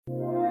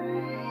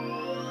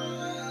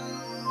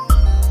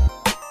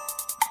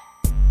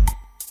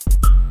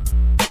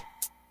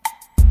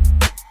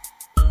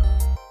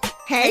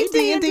Hey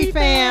D&D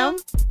fam.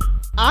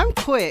 I'm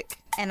Quick.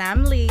 And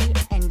I'm Lee,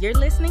 and you're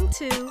listening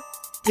to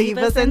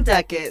Divas and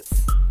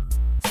Ducats.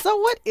 So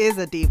what is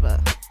a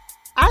diva?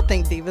 I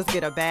think divas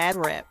get a bad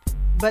rep.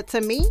 But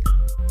to me,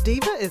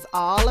 diva is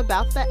all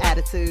about the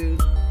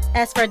attitude.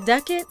 As for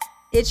ducat,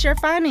 it's your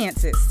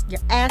finances,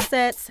 your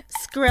assets,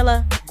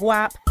 Skrilla,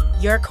 guap,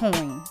 your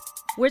coin.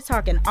 We're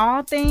talking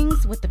all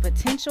things with the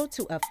potential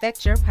to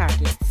affect your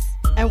pockets.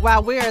 And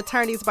while we're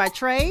attorneys by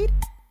trade,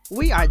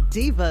 we are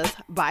divas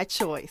by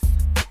choice.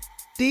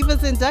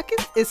 Divas and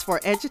Ducats is for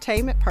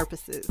edutainment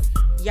purposes.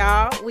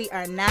 Y'all, we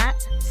are not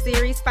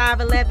Series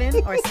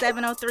 511 or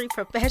 703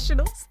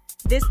 professionals.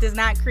 This does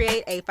not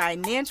create a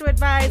financial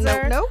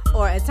advisor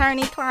or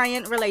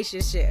attorney-client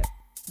relationship.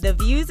 The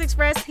views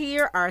expressed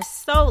here are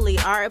solely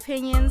our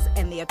opinions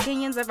and the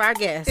opinions of our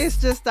guests. It's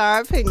just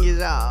our opinions,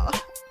 y'all.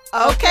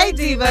 Okay,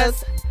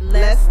 divas,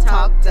 let's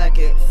talk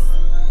ducats.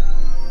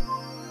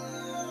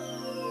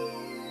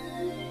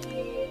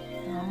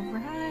 All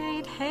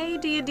right. Hey,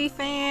 D&D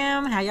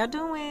fam. How y'all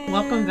doing?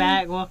 Welcome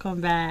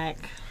back.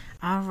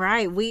 All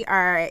right. We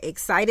are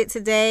excited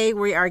today.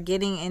 We are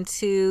getting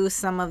into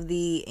some of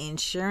the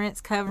insurance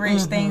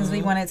coverage things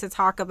we wanted to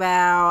talk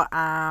about.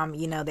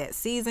 That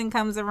season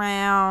comes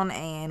around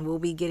and we'll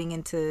be getting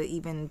into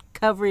even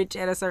coverage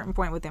at a certain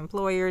point with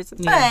employers.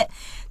 Yeah. But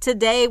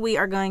today we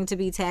are going to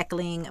be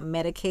tackling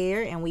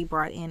Medicare, and we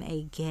brought in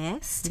a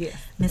guest,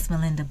 Miss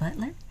Melinda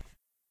Butler.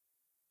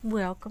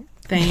 Welcome.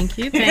 Thank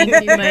you,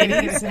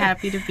 ladies.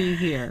 Happy to be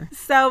here.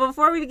 So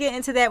before we get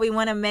into that, we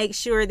want to make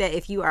sure that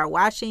if you are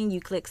watching,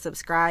 you click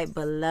subscribe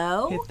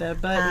below. Hit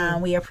that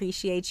button. We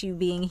appreciate you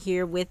being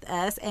here with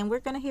us, and we're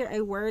going to hear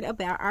a word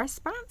about our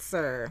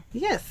sponsor.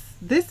 Yes,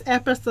 this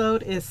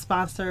episode is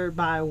sponsored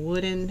by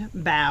Wooden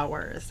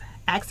Bowers.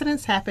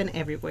 Accidents happen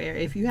everywhere.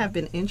 If you have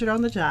been injured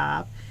on the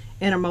job,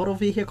 in a motor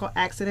vehicle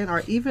accident,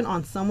 or even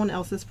on someone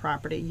else's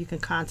property, you can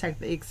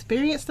contact the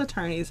experienced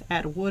attorneys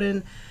at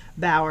Wooden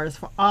Bowers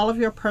for all of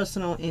your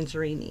personal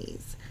injury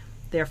needs.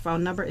 Their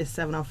phone number is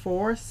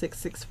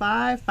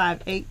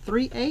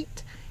 704-665-5838,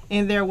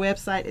 and their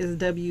website is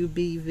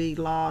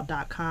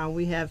wbvlaw.com.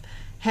 We have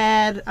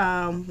had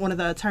one of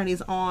the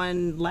attorneys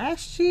on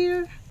last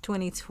year.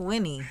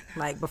 2020,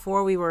 like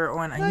before we were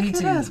on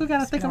YouTube. Yes, we got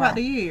to think about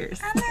the years.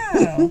 I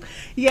know.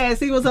 Yes,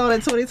 he was on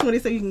in 2020,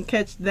 so you can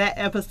catch that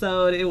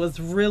episode. It was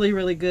really,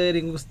 really good.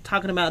 He was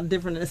talking about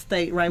different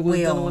estate, right?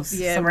 Wills,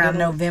 around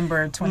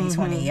November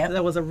 2020. Yep.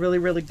 That was a really,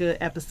 really good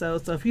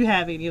episode. So if you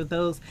have any of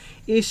those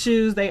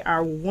issues, they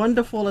are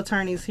wonderful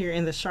attorneys here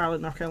in the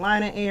Charlotte, North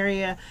Carolina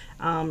area.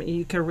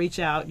 You can reach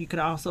out. You can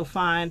also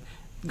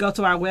go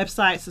to our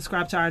website,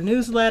 subscribe to our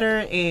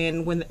newsletter,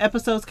 and when the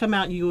episodes come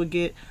out, you will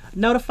get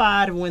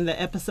notified when the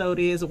episode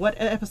is, what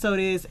episode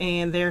is,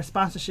 and their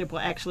sponsorship will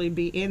actually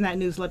be in that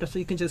newsletter. So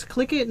you can just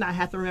click it, not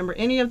have to remember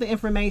any of the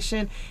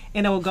information,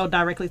 and it will go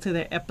directly to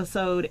their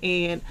episode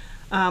and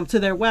to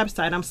their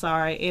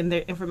website, and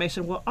their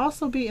information will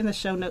also be in the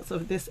show notes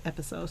of this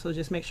episode. So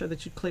just make sure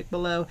that you click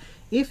below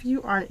if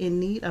you are in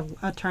need of an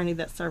attorney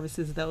that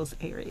services those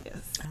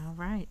areas. All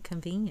right,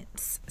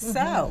 convenience.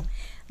 So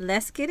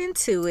let's get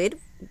into it.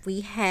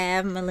 We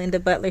have Melinda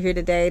Butler here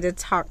today to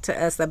talk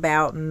to us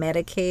about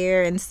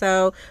Medicare. And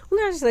so we're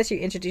going to just let you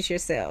introduce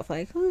yourself.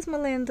 Like, who's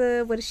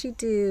Melinda? What does she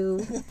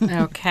do?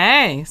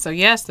 Okay. So,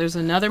 yes, there's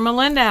another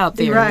Melinda out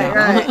there.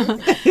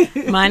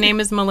 Right. My name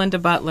is Melinda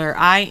Butler.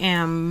 I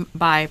am,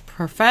 by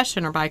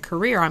profession or by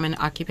career, I'm an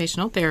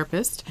occupational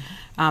therapist.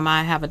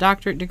 I have a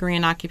doctorate degree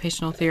in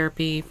occupational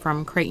therapy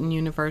from Creighton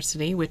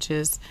University, which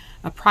is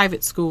a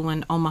private school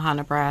in Omaha,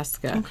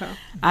 Nebraska. Okay.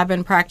 I've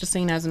been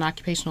practicing as an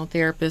occupational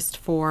therapist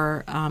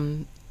for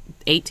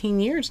 18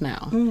 years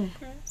now,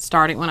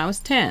 starting when I was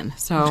 10.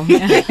 So,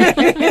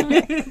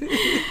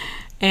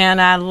 and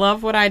I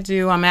love what I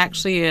do. I'm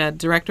actually a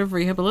director of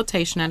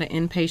rehabilitation at an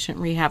inpatient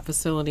rehab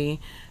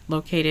facility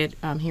located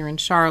here in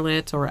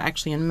Charlotte, or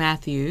actually in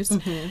Matthews.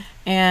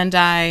 And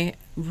I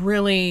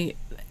really,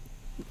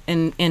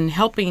 in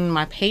helping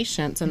my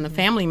patients and the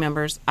family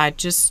members, I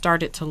just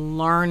started to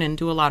learn and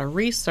do a lot of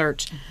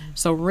research.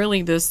 So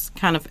really this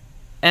kind of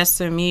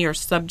SME or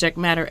subject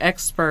matter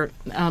expert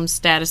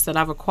status that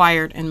I've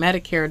acquired in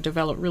Medicare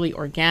developed really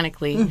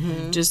organically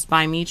just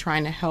by me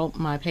trying to help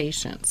my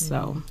patients.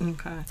 So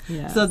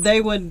so they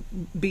would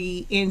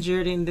be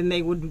injured, and then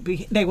they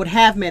would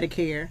have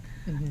Medicare.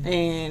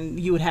 And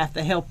you would have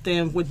to help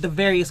them with the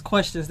various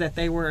questions that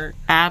they were.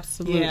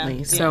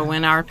 Absolutely. So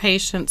when our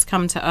patients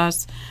come to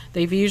us,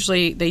 they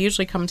usually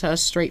come to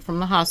us straight from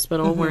the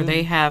hospital where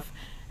they have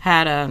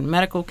had a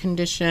medical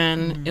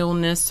condition,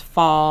 illness,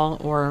 fall,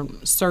 or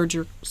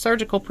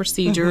surgical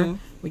procedure.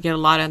 We get a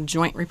lot of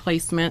joint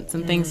replacements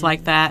and things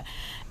like that.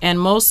 And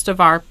most of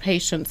our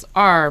patients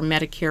are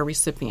Medicare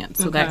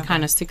recipients, so that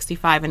kind of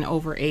 65 and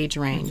over age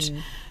range.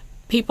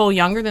 People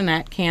younger than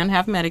that can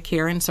have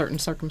Medicare in certain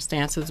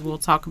circumstances. We'll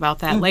talk about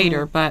that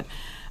later. But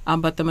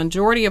the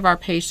majority of our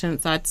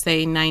patients, I'd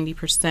say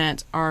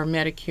 90%, are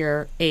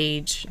Medicare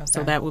age.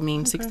 So that would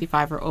mean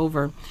 65 or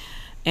over.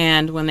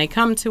 And when they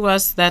come to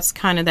us, that's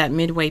kind of that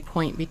midway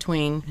point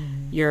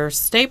between you're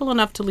stable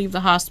enough to leave the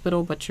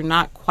hospital, but you're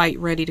not quite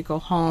ready to go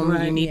home.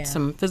 Right, you need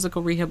some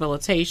physical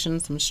rehabilitation,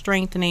 some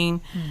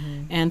strengthening,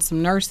 and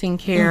some nursing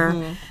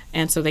care.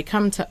 And so they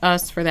come to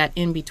us for that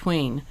in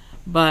between.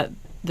 But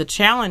the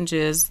challenge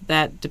is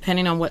that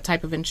depending on what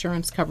type of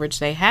insurance coverage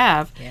they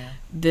have,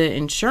 the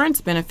insurance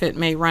benefit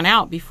may run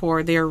out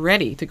before they're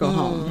ready to go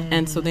home.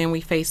 And so then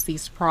we face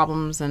these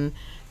problems and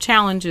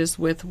challenges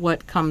with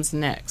what comes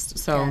next.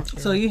 So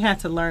so you had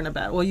to learn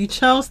about it. Well, you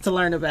chose to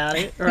learn about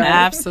it, right?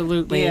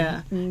 Absolutely.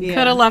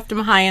 Could have left them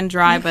high and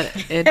dry, but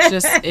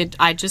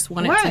I just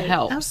wanted to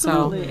help.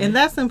 Absolutely. So and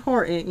that's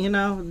important, you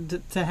know,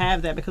 to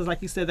have that, because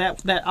like you said,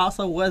 that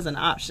also was an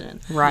option.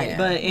 Right.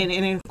 But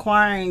in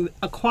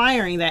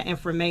acquiring that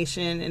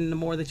information, and the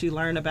more that you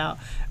learn about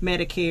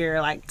Medicare,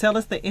 like, tell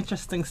us the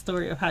interesting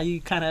story of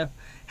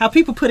how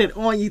people put it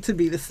on you to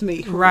be the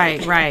SME.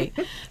 Right.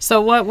 So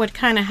what would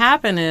kind of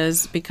happen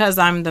is, because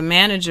I'm the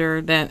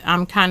manager, that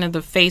I'm kind of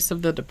the face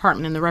of the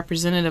department and the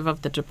representative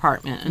of the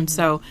department. And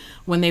so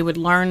when they would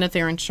learn that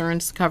their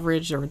insurance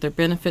coverage or their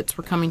benefits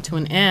were coming to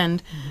an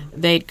end,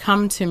 they'd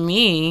come to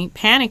me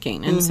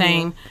panicking and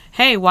saying,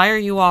 hey, why are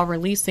you all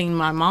releasing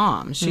my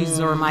mom?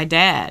 Or my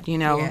dad, you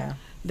know. Yeah.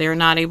 They're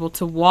not able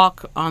to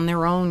walk on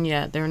their own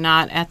yet. They're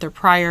not at their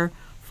prior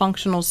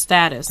functional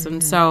status.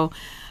 And so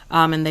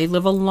and they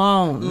live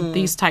alone,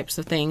 these types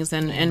of things.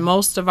 And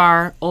most of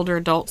our older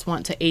adults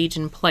want to age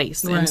in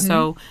place. And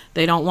so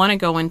they don't want to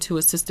go into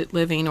assisted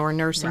living or a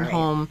nursing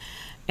home.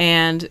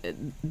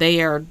 And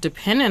they are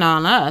dependent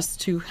on us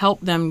to help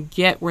them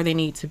get where they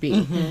need to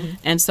be.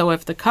 And so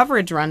if the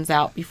coverage runs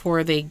out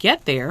before they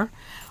get there,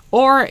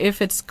 or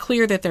if it's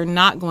clear that they're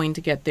not going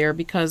to get there,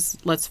 because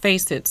let's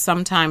face it,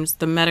 sometimes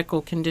the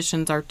medical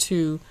conditions are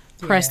too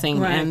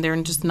pressing and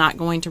they're just not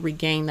going to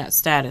regain that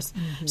status.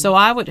 So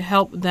I would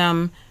help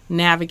them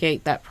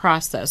navigate that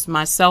process.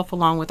 Myself,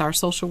 along with our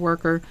social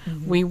worker,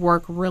 we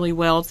work really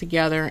well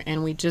together,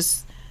 and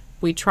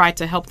we try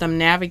to help them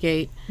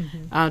navigate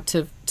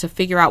to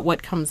figure out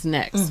what comes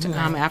next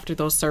after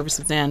those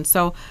services end.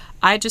 So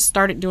I just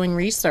started doing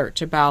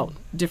research about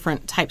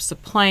different types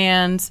of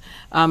plans.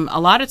 A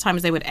lot of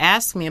times they would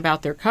ask me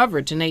about their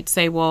coverage, and they'd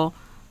say, well,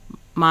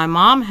 my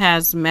mom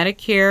has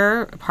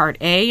Medicare Part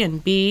A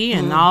and B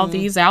and all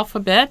these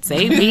alphabets,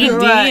 A, B, and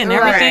D, and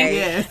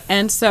everything.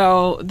 And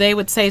so they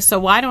would say,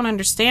 so I don't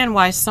understand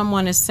why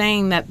someone is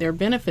saying that their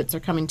benefits are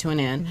coming to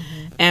an end.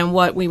 And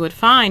what we would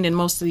find in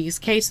most of these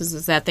cases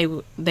is that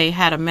they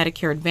had a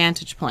Medicare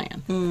Advantage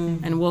plan.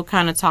 And we'll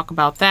kind of talk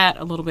about that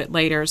a little bit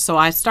later. So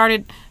I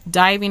started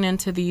diving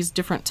into these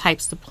different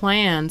types of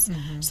plans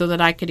so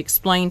that I could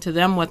explain to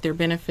them what their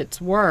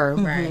benefits were,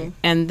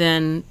 and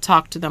then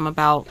talk to them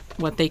about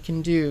what they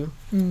can do,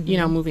 you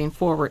know, moving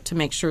forward to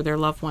make sure their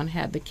loved one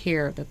had the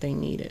care that they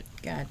needed.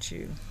 Got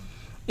you.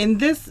 And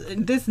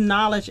this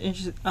knowledge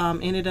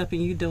ended up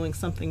in you doing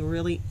something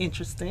really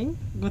interesting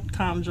with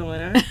Tom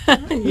Joyner.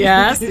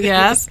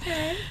 Yes.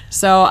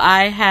 So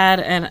I had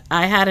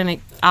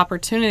an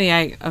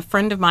opportunity. A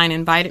friend of mine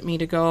invited me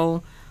to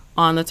go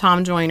on the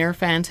Tom Joyner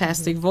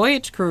Fantastic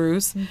Voyage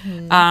cruise.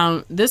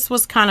 This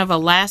was kind of a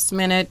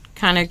last-minute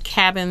kind of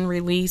cabin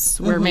release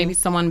where maybe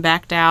someone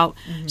backed out.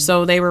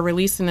 So they were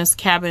releasing this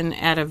cabin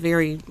at a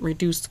very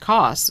reduced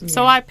cost.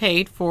 So I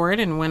paid for it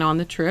and went on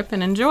the trip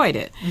and enjoyed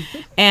it.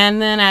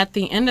 And then at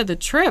the end of the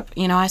trip,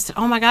 you know, I said,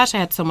 oh my gosh, I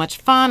had so much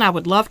fun. I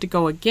would love to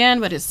go again,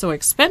 but it's so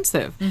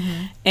expensive.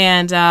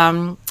 And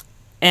I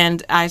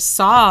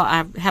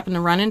happened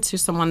to run into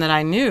someone that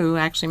I knew,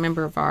 actually a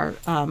member of our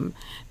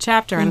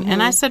chapter,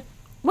 and I said,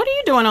 what are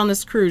you doing on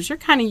this cruise? You're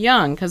kind of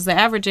young, because the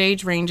average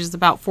age range is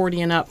about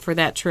 40 and up for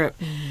that trip.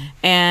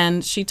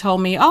 And she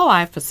told me, oh,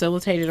 I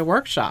facilitated a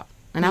workshop.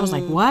 And I was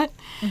like, what?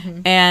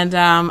 And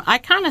I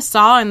kind of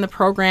saw in the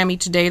program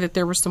each day that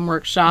there were some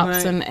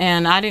workshops,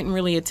 and I didn't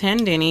really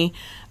attend any.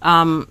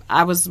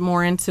 I was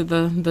more into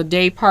the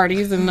day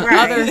parties and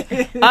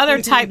the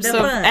other types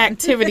of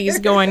activities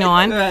going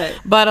on.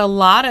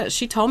 But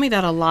she told me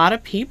that a lot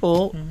of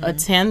people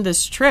attend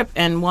this trip,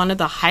 and one of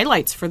the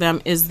highlights for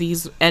them is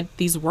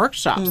these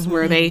workshops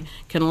where they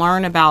can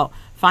learn about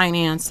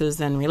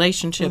finances and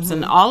relationships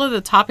and all of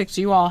the topics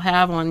you all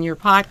have on your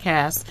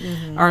podcast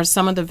are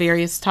some of the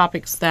various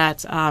topics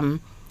that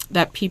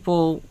that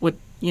people would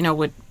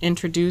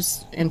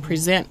introduce and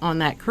present on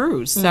that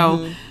cruise.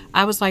 So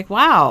I was like,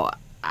 wow,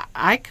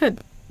 I could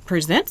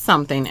present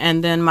something.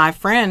 And then my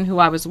friend who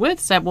I was with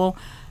said, well,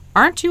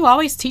 aren't you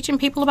always teaching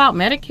people about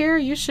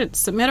Medicare? You should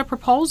submit a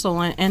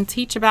proposal and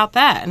teach about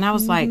that. And I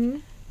was like,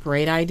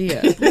 great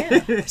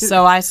idea.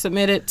 So I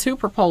submitted 2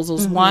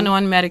 proposals, one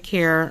on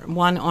Medicare,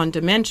 one on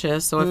dementia.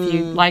 So if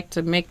you'd like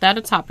to make that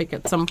a topic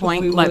at some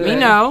point, let me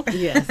know.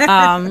 Yes.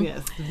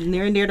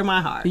 Near and dear to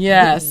my heart.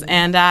 Yes.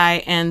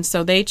 And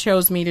so they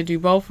chose me to do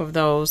both of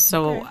those.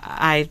 So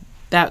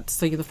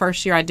the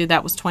first year I did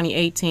that was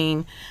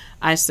 2018.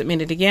 I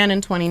submitted again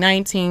in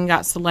 2019,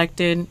 got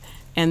selected,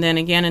 and then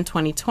again in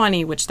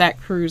 2020, which that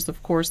cruise,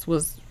 of course,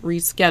 was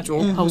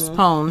reschedule,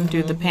 postpone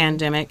due to the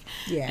pandemic,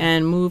 Yeah.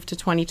 and moved to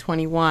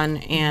 2021,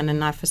 and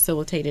then I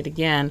facilitated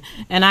again.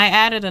 And I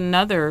added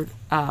another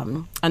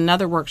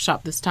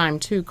workshop this time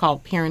too,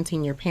 called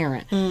Parenting Your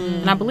Parent.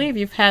 And I believe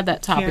you've had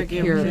that topic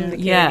here. The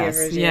Yes,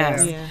 caregivers,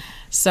 yes. Yeah.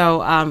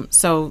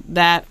 So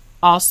that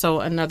also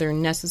another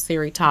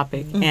necessary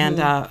topic, and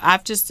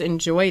I've just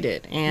enjoyed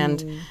it,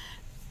 and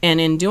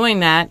in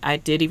doing that, I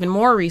did even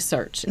more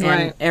research. And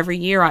Right. every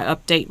year I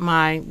update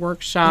my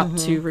workshop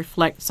to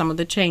reflect some of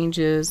the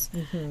changes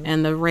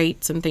and the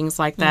rates and things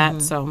like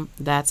that. So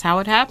that's how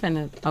it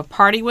happened. A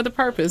party with a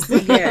purpose.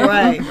 Yeah.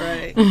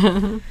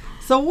 Right.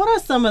 So what are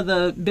some of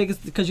the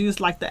biggest, because you use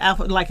like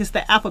it's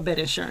the alphabet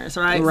insurance,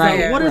 right? Right,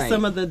 So what are right.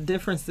 some of the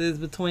differences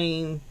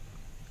between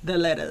the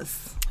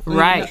letters?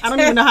 Right. I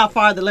don't even know how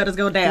far the letters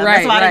go down.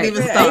 Right, That's why I right.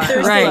 didn't even A start.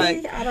 through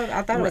Right. C?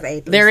 I thought it was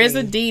A through There C. is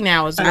a D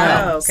now as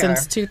well. Oh, okay.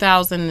 Since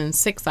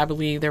 2006, I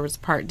believe, there was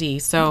Part D.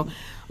 So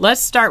let's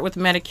start with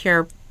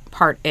Medicare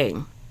Part A.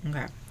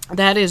 Okay.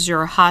 That is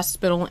your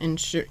hospital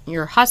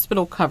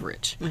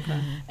coverage.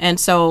 And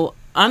so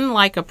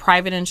unlike a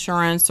private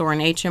insurance or an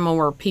HMO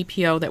or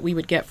PPO that we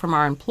would get from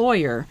our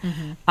employer,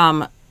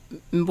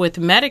 with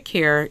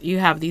Medicare, you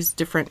have these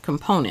different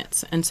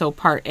components. And so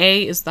Part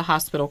A is the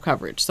hospital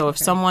coverage. So if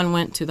someone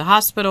went to the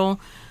hospital,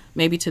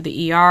 maybe to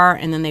the ER,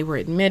 and then they were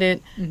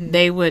admitted,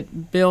 they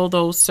would bill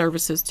those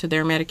services to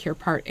their Medicare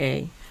Part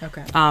A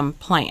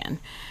plan.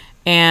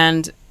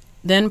 And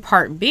then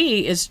Part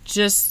B is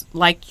just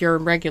like your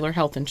regular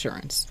health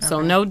insurance. So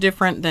no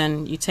different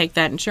than you take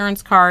that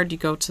insurance card, you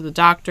go to the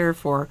doctor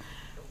for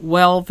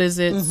well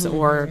visits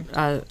or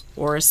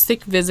a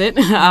sick visit,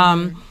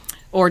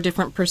 or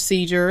different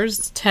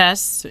procedures,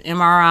 tests,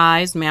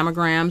 MRIs,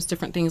 mammograms,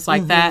 different things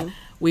like that.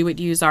 We would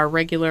use our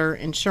regular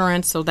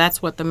insurance. So that's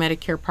what the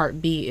Medicare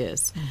Part B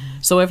is.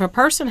 So if a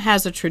person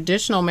has a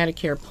traditional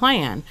Medicare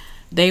plan,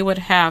 they would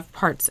have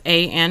Parts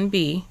A and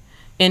B.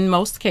 In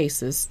most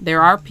cases,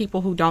 there are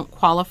people who don't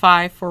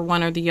qualify for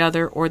one or the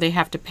other, or they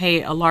have to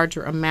pay a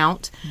larger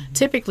amount.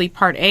 Typically,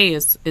 Part A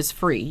is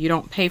free. You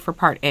don't pay for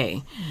Part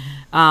A,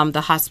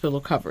 the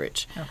hospital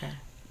coverage. Okay.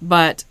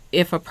 But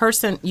if a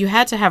person, you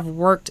had to have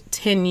worked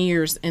 10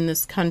 years in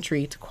this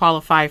country to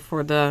qualify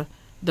for the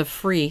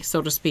free,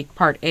 so to speak,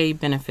 Part A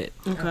benefit.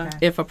 Okay.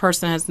 If a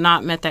person has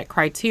not met that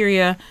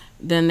criteria,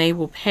 then they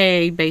will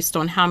pay based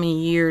on how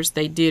many years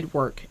they did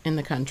work in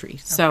the country.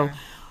 So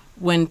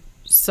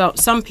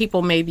some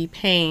people may be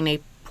paying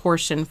a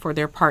portion for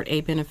their Part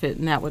A benefit,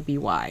 and that would be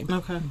why.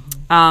 Okay.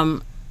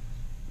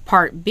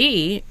 Part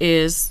B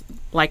is,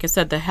 like I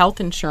said, the health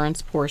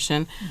insurance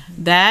portion.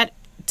 That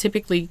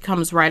typically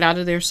comes right out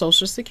of their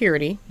Social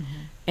Security,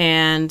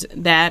 and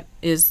that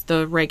is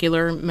the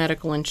regular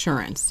medical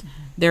insurance.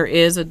 There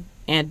is a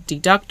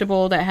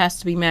deductible that has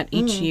to be met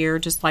each year,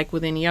 just like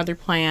with any other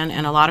plan,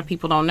 and a lot of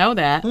people don't know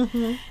that.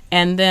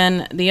 And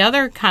then the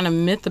other kind of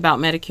myth about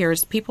Medicare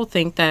is people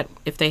think that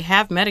if they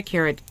have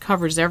Medicare, it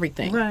covers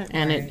everything,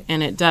 and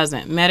it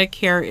doesn't.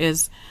 Medicare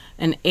is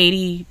an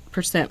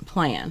 80%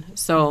 plan.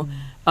 So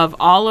of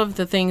all of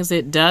the things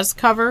it does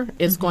cover,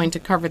 it's going to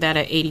cover that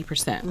at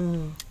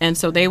 80%. And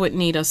so they would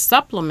need a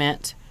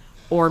supplement,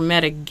 or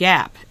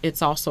Medigap,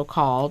 it's also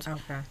called,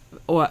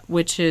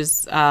 which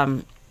is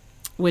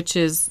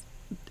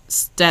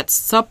that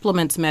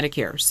supplements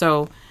Medicare.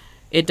 So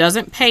it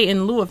doesn't pay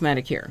in lieu of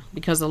Medicare,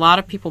 because a lot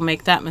of people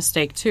make that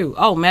mistake too.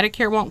 Oh,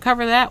 Medicare won't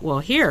cover that? Well,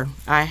 here,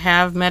 I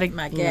have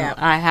My gap.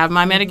 I have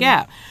my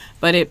Medigap.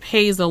 But it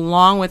pays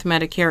along with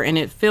Medicare, and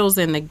it fills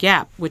in the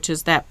gap, which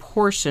is that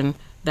portion,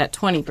 that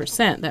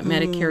 20% that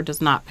Medicare does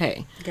not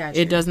pay. Gotcha.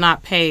 It does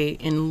not pay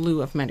in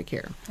lieu of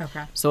Medicare.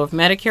 Okay. So if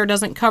Medicare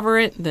doesn't cover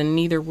it, then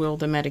neither will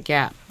the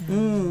Medigap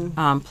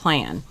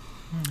plan.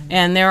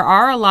 And there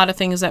are a lot of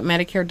things that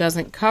Medicare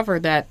doesn't cover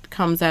that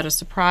comes at a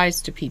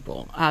surprise to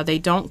people. They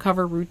don't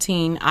cover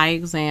routine eye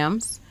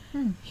exams,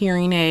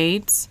 hearing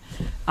aids,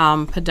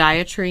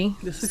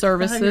 podiatry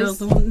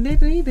services.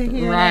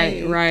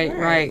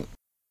 Right.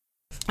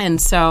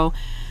 And so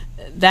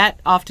that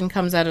often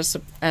comes as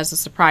a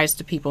surprise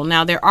to people.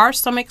 Now, there are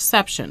some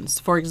exceptions.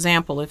 For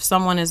example, if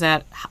someone is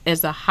a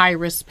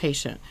high-risk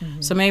patient,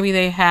 so maybe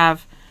they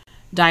have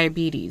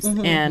diabetes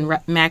and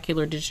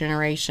macular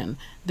degeneration,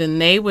 then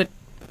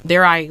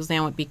their eye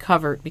exam would be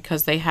covered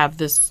because they have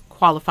this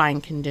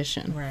qualifying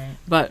condition. Right.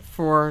 But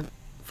for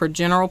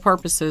general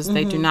purposes,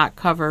 they do not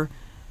cover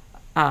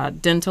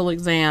dental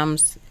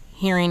exams,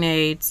 hearing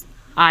aids,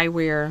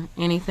 eyewear,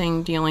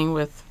 anything dealing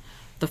with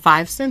the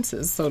five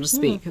senses, so to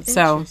speak.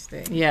 So,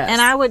 Interesting. yes.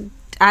 And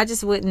I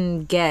just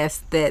wouldn't guess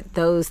that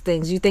those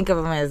things, you think of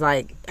them as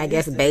like, I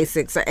guess,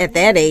 basics at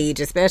that age,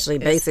 especially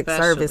basic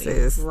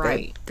services.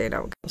 Right. They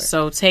don't cover.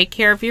 So take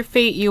care of your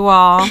feet, you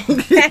all.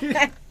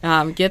 Get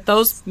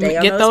those those petties.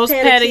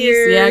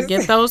 Yeah, pedicures.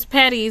 get those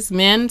petties.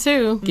 Men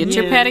too. Get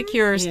your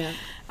pedicures. Yeah.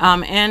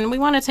 And we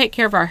want to take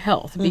care of our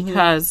health,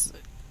 because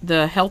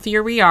the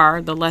healthier we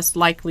are, the less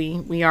likely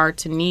we are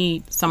to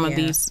need some of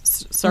these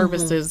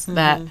services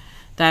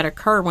that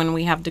occur when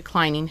we have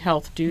declining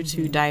health due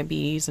to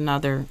diabetes and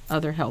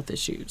other health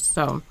issues.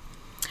 So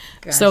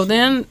So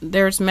then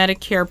there's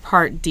Medicare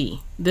Part D.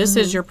 This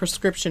is your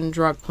prescription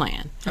drug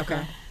plan.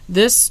 Okay.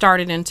 This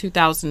started in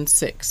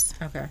 2006.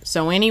 Okay.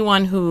 So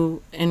anyone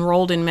who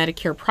enrolled in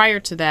Medicare prior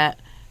to that,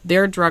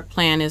 their drug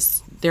plan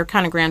they're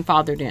kind of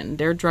grandfathered in.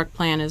 Their drug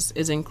plan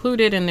is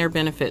included in their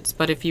benefits.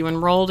 But if you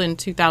enrolled in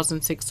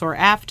 2006 or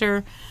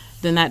after,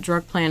 then that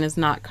drug plan is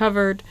not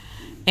covered,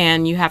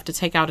 and you have to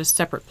take out a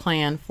separate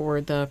plan for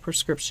the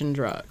prescription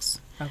drugs.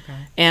 Okay.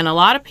 And a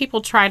lot of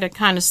people try to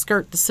kind of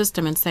skirt the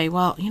system and say,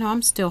 well,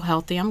 I'm still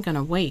healthy. I'm going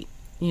to wait.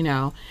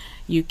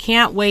 You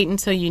can't wait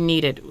until you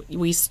need it.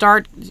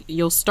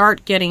 You'll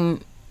start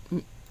getting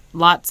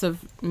lots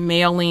of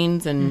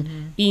mailings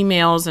and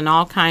emails and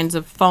all kinds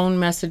of phone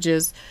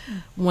messages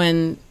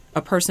when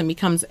a person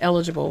becomes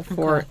eligible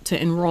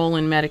to enroll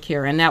in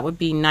Medicare, and that would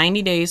be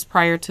 90 days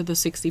prior to the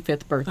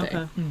 65th birthday.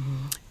 Okay.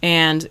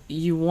 And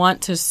you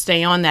want to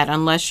stay on that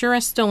unless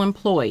you're still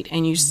employed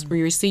and you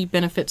receive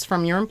benefits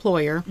from your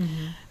employer.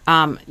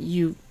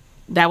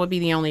 That would be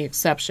the only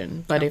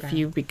exception. But if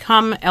you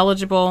become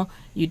eligible,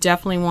 you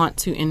definitely want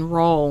to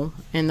enroll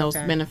in those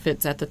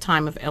benefits at the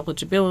time of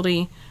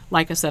eligibility.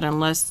 Like I said,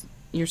 unless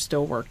you're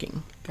still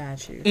working.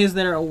 Got you. Is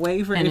there a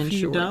waiver And if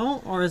you insured.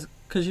 don't, or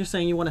because you're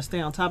saying you want to stay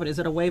on top of it? Is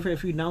it a waiver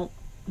if you don't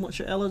once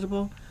you're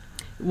eligible?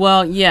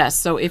 Well, yes.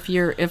 So if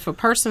a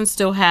person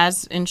still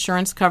has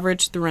insurance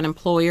coverage through an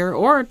employer,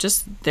 or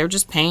they're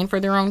just paying for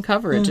their own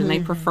coverage and they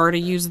prefer to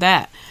use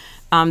that,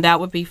 that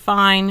would be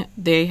fine.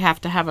 They have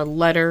to have a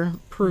letter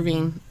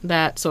proving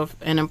that. So if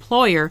an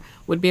employer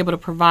would be able to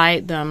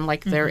provide them,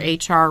 like their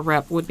HR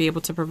rep would be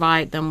able to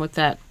provide them with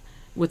that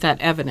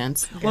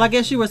evidence. Well, I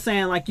guess you were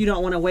saying like you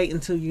don't want to wait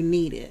until you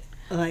need it.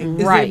 Like,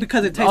 is Right. it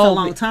because it takes a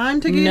long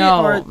time to get it?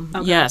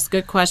 Or, Yes,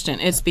 good question.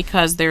 It's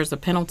because there's a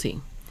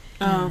penalty.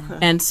 Oh, okay.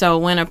 And so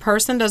when a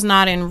person does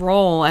not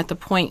enroll at the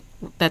point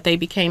that they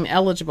became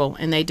eligible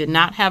and they did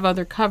not have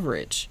other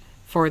coverage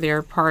for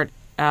their Part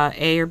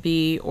A or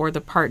B or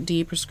the Part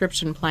D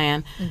prescription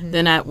plan,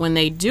 then when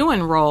they do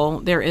enroll,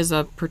 there is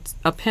a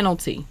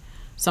penalty.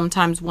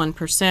 Sometimes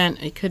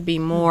 1%, it could be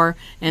more,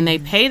 and they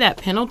pay that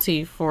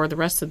penalty for the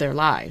rest of their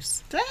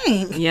lives.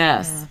 Dang.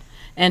 Yes. Yeah.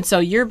 And so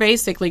you're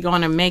basically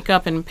going to make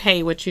up and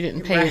pay what you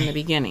didn't pay in the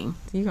beginning.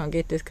 You're going to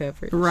get this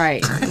coverage.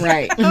 Right,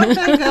 right.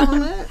 Okay,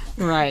 government.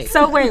 Right.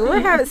 So wait,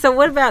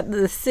 what about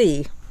the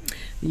C?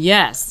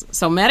 Yes.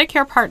 So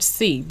Medicare Part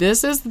C,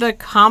 this is the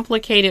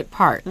complicated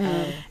part.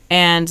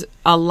 And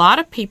a lot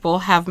of people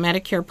have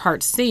Medicare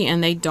Part C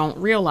and they don't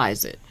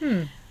realize it.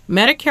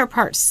 Medicare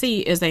Part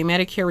C is a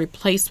Medicare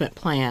replacement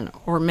plan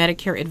or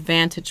Medicare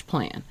Advantage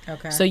plan.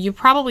 Okay. So you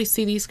probably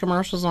see these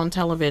commercials on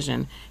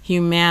television.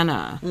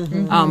 Humana,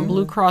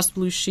 Blue Cross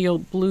Blue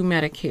Shield, Blue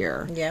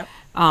Medicare. Yep.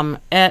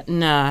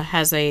 Aetna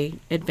has a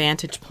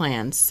Advantage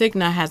plan.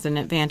 Cigna has an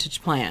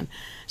Advantage plan.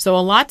 So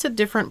lots of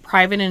different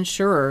private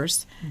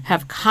insurers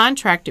have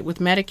contracted with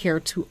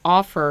Medicare to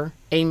offer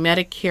a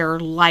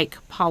Medicare-like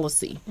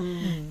policy.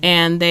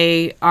 And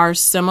they are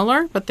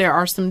similar, but there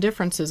are some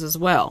differences as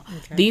well.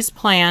 Okay. These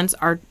plans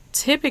are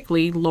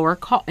typically lower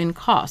in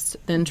cost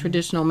than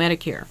traditional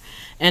Medicare.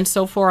 And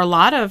so for a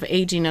lot of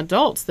aging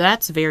adults,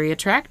 that's very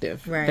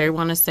attractive. Right. They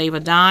want to save a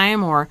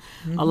dime, or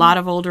a lot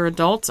of older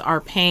adults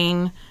are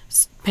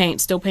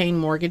still paying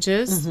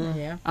mortgages.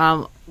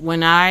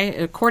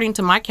 According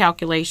to my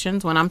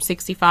calculations, when I'm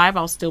 65,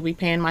 I'll still be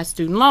paying my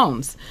student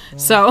loans.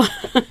 So,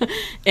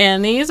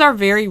 and these are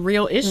very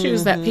real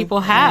issues that people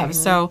have.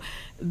 So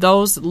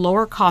those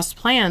lower cost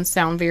plans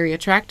sound very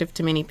attractive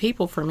to many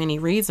people for many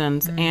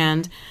reasons,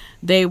 and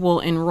they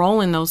will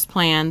enroll in those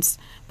plans,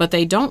 but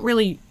they don't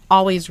really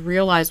always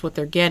realize what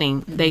they're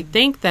getting. They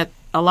think that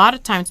a lot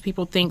of times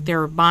people think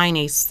they're buying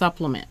a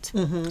supplement.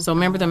 So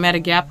remember the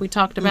Medigap we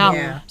talked about?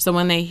 Yeah. So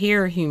when they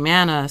hear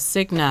Humana,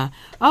 Cigna,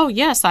 oh,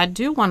 yes, I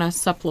do want a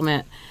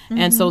supplement.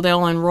 And so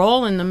they'll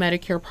enroll in the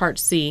Medicare Part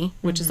C,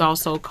 which is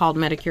also called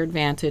Medicare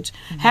Advantage.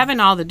 Having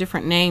all the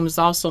different names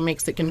also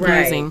makes it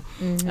confusing.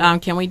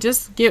 Right. Can we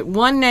just get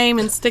one name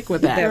and stick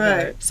with that?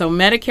 Right. So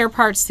Medicare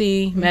Part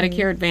C,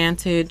 Medicare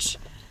Advantage,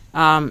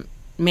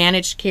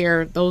 managed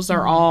care, those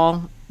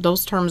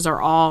terms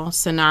are all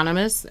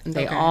synonymous, and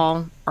they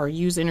all are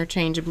used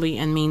interchangeably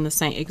and mean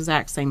the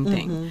exact same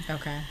thing.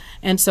 Okay.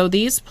 And so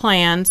these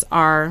plans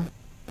are,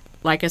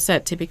 like I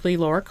said, typically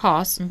lower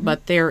cost,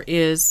 but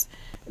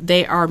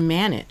they are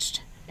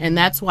managed, and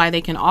that's why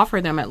they can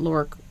offer them at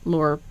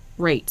lower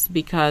rates,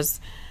 because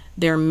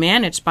they're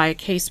managed by a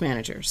case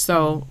manager.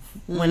 So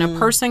when a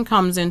person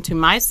comes into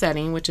my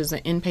setting, which is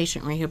an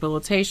inpatient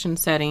rehabilitation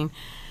setting,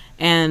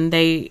 and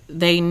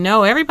they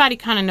know, everybody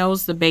kind of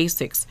knows the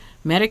basics.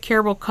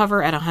 Medicare will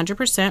cover at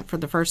 100% for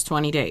the first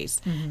 20 days.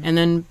 And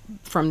then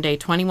from day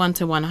 21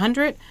 to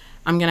 100,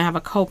 I'm going to have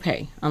a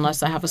copay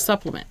unless I have a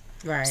supplement.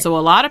 Right. So a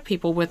lot of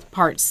people with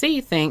Part C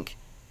think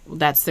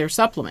that's their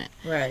supplement.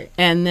 Right.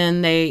 And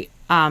then they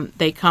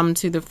come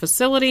to the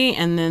facility,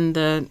 and then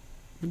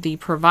the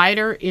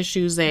provider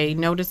issues a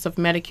notice of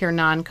Medicare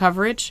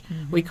non-coverage.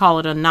 We call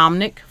it a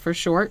NOMNIC for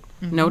short,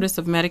 notice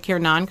of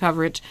Medicare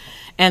non-coverage.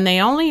 And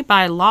they only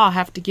by law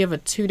have to give a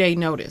 2-day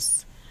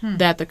notice.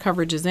 that the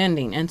coverage is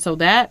ending. And so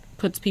that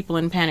puts people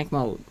in panic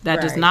mode.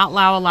 That does Right. not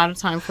allow a lot of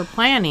time for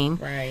planning.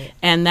 Right.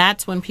 And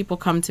that's when people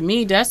come to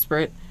me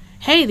desperate.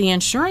 Hey, the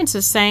insurance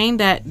is saying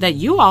that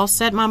you all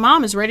said my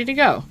mom is ready to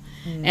go.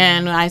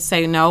 And I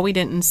say, no, we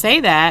didn't say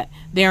that.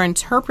 They're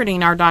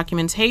interpreting our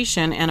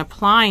documentation and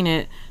applying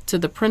it to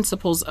the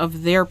principles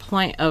of their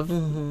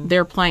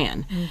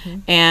plan.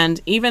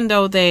 And even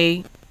though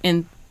they,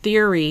 in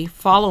theory,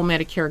 follow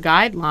Medicare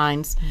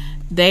guidelines,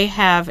 they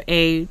have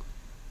a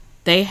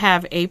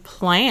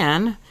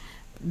plan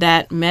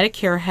that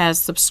Medicare has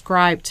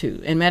subscribed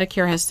to, and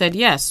Medicare has said,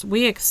 yes,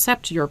 we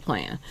accept your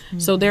plan.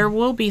 So there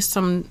will be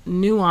some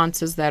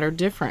nuances that are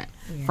different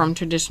from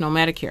traditional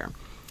Medicare.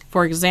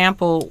 For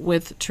example,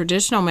 with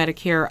traditional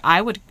Medicare,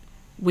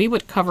 we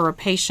would cover a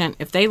patient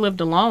if they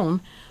lived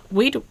alone.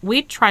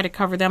 We'd try to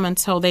cover them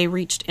until they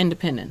reached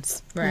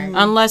independence, Right.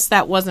 unless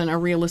that wasn't a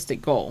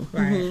realistic goal.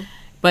 Right.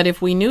 But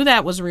if we knew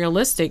that was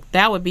realistic,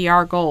 that would be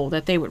our goal,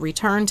 that they would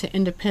return to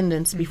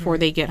independence before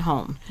they get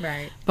home.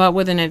 Right. But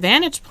with an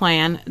Advantage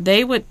plan,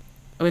 they would,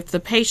 if the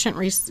patient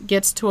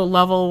gets to a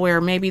level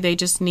where maybe they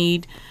just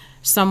need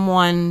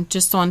someone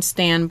just on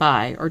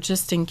standby or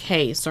just in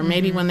case, or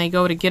maybe when they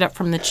go to get up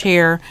from the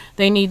chair,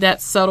 they need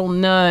that subtle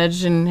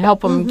nudge and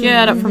help them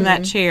get up from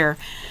that chair.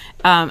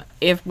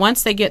 If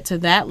once they get to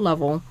that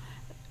level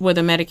with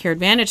a Medicare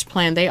Advantage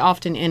plan, they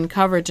often end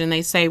coverage and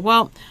they say,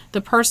 well,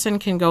 the person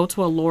can go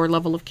to a lower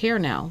level of care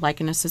now, like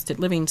an assisted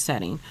living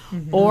setting,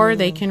 or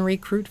they can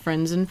recruit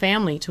friends and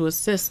family to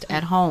assist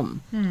at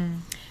home.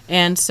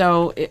 And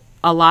so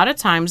a lot of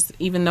times,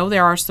 even though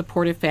there are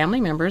supportive family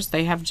members,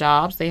 they have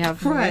jobs, they have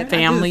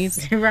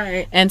families.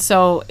 Right. And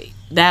so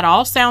that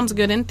all sounds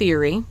good in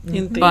theory,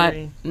 but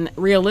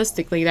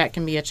realistically that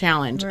can be a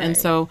challenge. Right. And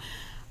so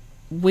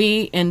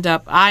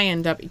I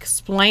end up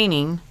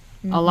explaining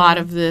a lot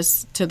of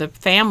this to the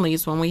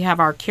families when we have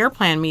our care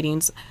plan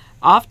meetings.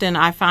 Often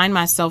I find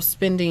myself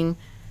spending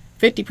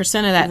 50%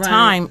 of that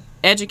time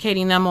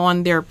educating them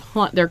on their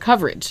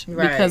coverage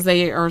because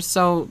they are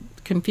so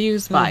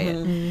confused by it.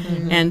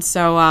 And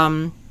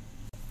so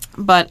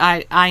but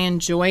I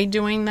enjoy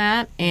doing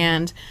that,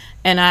 and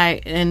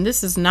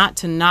this is not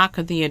to knock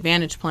the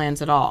Advantage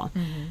plans at all.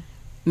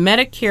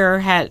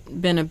 Medicare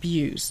had been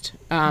abused,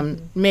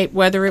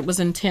 whether it was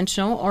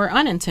intentional or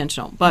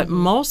unintentional, but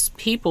most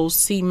people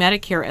see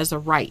Medicare as a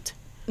right.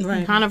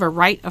 Kind of a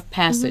rite of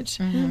passage.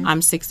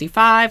 I'm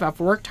 65, I've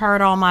worked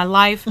hard all my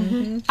life,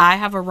 I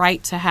have a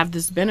right to have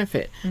this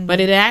benefit. But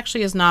it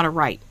actually is not a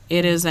right.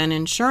 It is an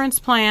insurance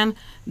plan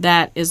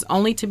that is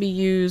only to be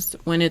used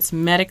when it's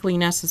medically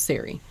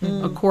necessary,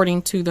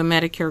 according to the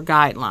Medicare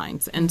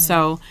guidelines. And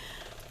so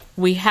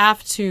we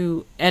have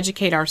to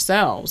educate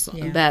ourselves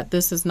that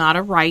this is not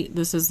a right.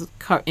 This is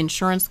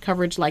insurance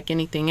coverage like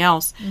anything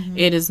else.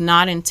 It is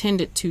not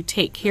intended to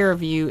take care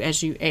of you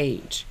as you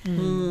age.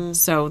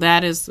 So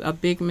that is a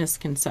big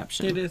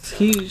misconception. It is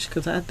huge,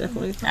 because I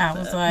definitely thought I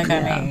was that. like,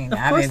 I mean,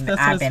 course that's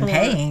I've what's been for.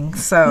 paying,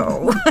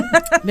 so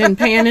Been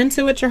paying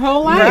into it your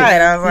whole life.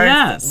 Right, I was like,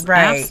 yes,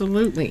 right.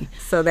 absolutely.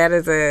 so that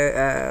is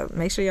a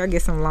make sure y'all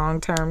get some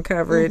long-term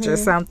coverage or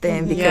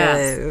something,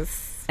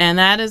 because And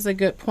that is a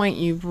good point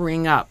you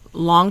bring up.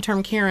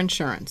 Long-term care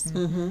insurance.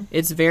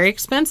 It's very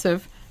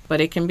expensive, but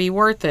it can be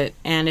worth it.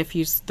 And if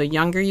the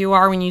younger you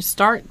are when you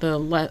start, the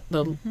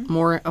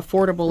more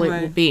affordable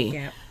it will be.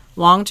 Yep.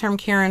 Long-term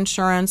care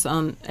insurance,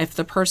 if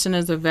the person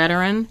is a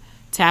veteran,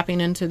 tapping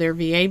into their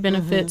VA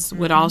benefits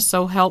would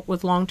also help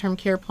with long-term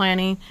care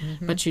planning.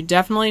 But you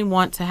definitely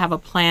want to have a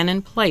plan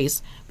in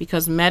place,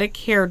 because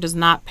Medicare does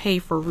not pay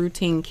for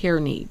routine care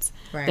needs.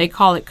 Right. They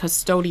call it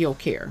custodial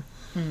care.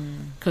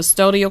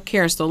 Custodial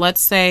care. So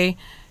let's say,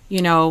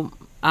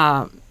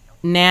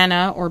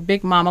 Nana or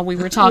Big Mama we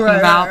were talking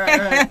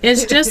about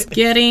is just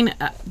getting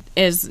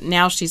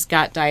now she's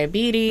got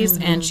diabetes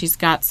and she's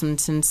got some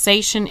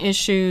sensation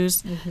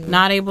issues,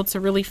 not able to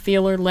really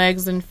feel her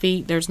legs and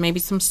feet. There's maybe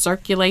some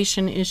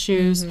circulation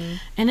issues,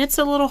 and it's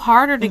a little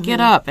harder to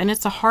get up, and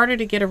it's harder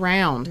to get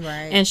around.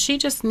 And she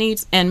just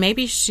needs, and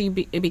maybe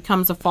it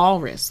becomes a fall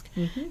risk,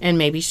 and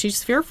maybe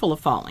she's fearful of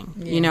falling.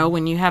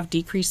 When you have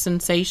decreased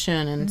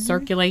sensation and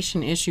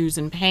circulation issues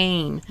and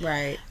pain,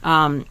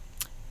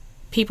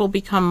 people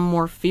become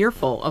more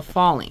fearful of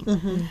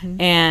falling.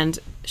 And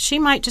she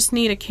might just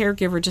need a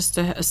caregiver just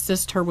to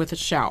assist her with a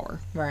shower.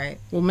 right.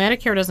 Well,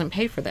 Medicare doesn't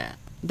pay for that.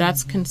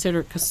 That's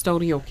considered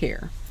custodial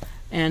care.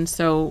 And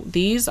so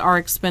these are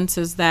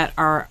expenses that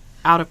are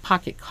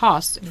out-of-pocket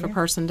costs if a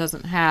person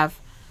doesn't have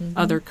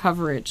other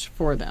coverage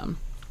for them.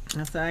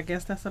 So I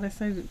guess that's what they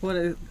say. What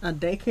a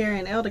daycare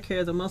and elder care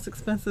is the most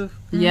expensive.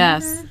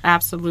 Yes,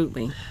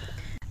 absolutely.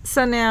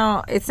 So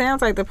now it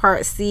sounds like the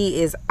Part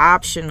C is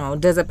optional.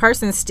 Does a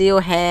person still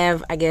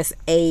have, I guess,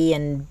 A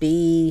and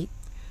B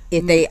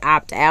if they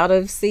opt out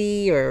of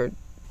C, or do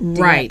you have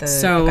Right. to-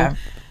 So okay.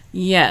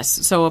 Yes.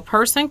 So a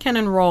person can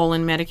enroll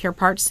in Medicare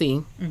Part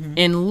C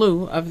in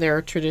lieu of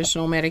their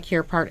traditional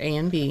Medicare Part A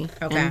and B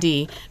and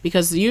D,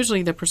 because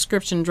usually the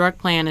prescription drug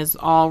plan is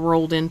all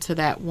rolled into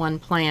that one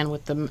plan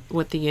with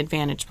the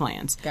Advantage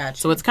plans. Gotcha.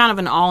 So it's kind of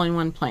an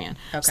all-in-one plan.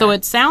 So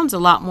it sounds a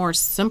lot more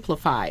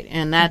simplified,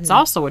 and that's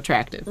also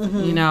attractive,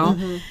 you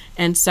know.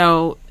 And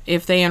so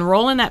if they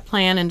enroll in that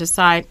plan and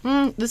decide,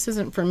 this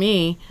isn't for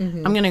me,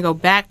 I'm going to go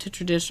back to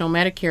traditional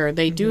Medicare,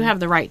 they do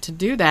have the right to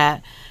do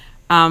that.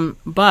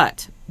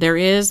 But there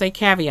is a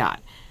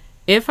caveat.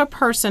 If a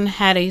person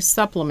had a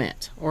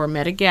supplement or a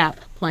Medigap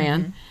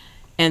plan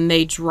and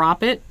they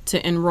drop it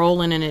to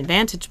enroll in an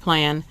Advantage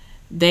plan,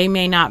 they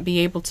may not be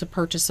able to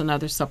purchase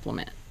another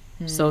supplement.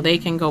 So they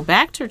can go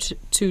back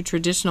to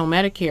traditional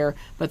Medicare,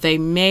 but they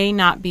may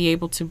not be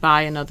able to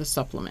buy another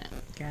supplement.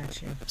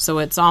 Gotcha. So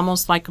it's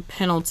almost like a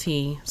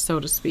penalty, so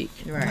to speak.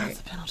 Right.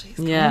 Penalties.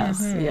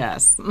 Yes,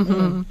 yes.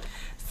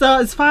 So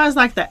as far as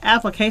like the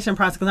application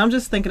process, because I'm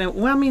just thinking of,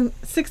 well, I mean,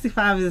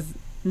 65 is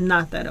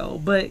not that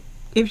old, but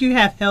if you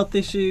have health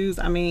issues,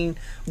 I mean,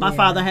 my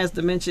father has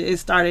dementia. It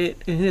started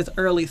in his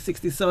early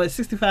 60s, so at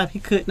 65 he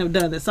couldn't have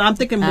done this. So I'm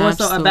thinking more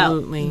so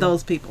about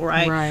those people,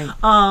 right?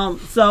 Right.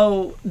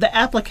 So the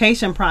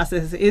application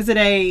process, is it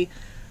I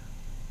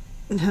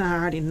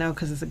already know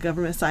because it's a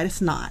government site.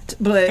 It's not,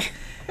 but.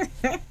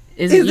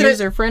 Is it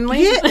user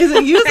friendly? Yeah, is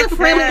it user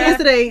friendly? Is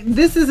it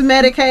this is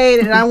Medicaid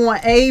and I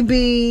want A,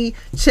 B,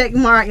 check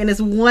mark, and it's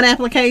one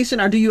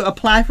application, or do you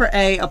apply for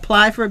A,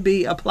 apply for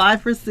B, apply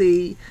for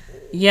C?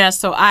 Yeah,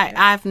 so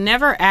I've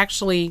never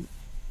actually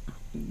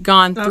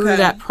gone through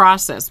that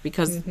process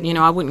because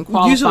I wouldn't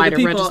qualify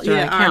to register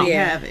an account.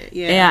 Have it.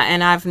 Yeah,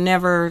 and I've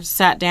never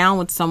sat down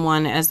with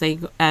someone as they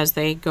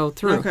go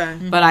through. Okay.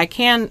 But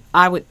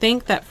I would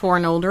think that for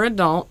an older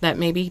adult that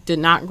maybe did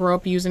not grow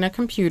up using a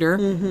computer,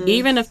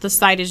 even if the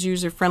site is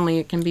user friendly,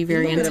 it can be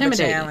very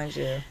intimidating. Challenge,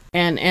 yeah.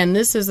 And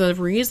this is a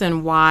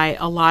reason why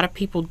a lot of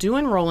people do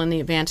enroll in the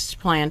Advantage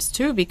plans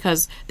too,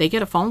 because they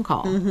get a phone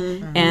call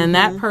and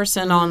that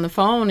person on the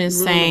phone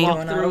is saying,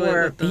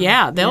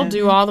 they'll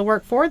do all the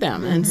work for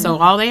them. And so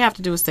all they have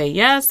to do is say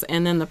yes,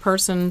 and then the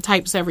person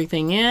types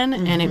everything in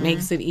and it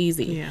makes it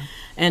easy. Yeah.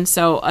 And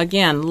so,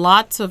 again,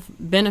 lots of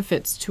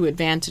benefits to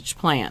Advantage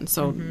plans.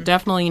 So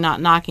definitely not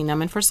knocking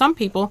them. And for some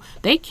people,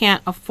 they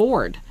can't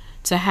afford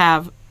to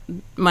have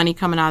money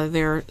coming out of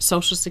their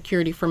Social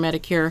Security for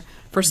Medicare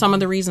for some of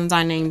the reasons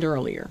I named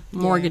earlier.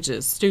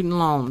 Mortgages, student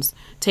loans,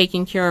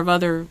 taking care of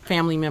other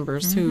family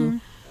members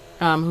who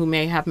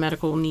may have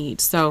medical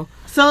needs. So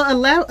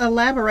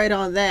elaborate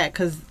on that,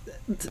 because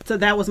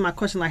that was my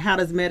question. Like, how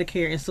does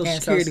Medicare and Social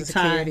Security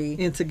tie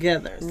in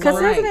together? Because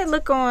doesn't it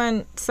look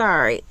on?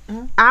 Sorry,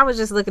 I was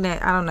just looking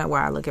at. I don't know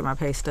why I look at my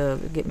pay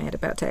stub and get mad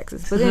about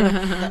taxes. But then,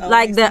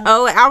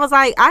 I was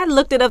like, I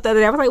looked it up the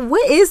other day. I was like,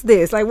 what is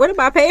this? Like, what am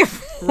I paying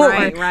for?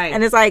 Right.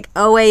 And it's like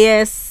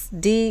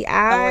OASDI,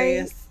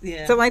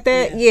 something like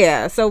that.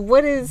 Yeah. So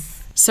what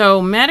is?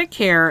 So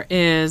Medicare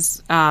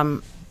is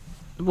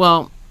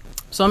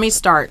So let me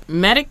start.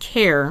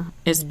 Medicare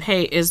is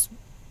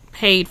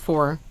paid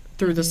for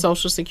through the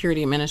Social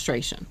Security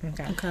Administration.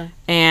 Okay.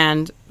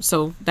 And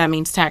so that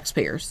means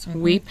taxpayers.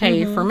 We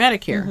pay for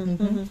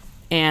Medicare.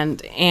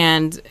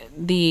 And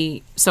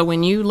so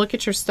when you look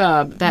at your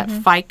stub, that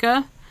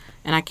FICA,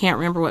 and I can't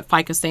remember what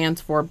FICA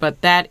stands for,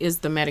 but that is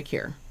the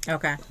Medicare.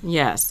 Okay.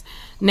 Yes.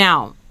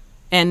 Now,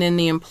 and then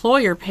the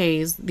employer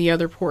pays the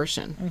other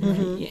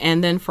portion.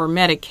 And then for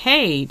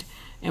Medicaid,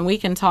 and we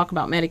can talk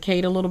about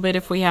Medicaid a little bit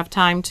if we have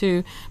time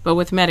to, but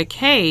with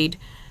Medicaid,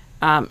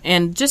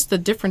 and just the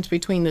difference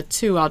between the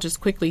two, I'll just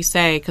quickly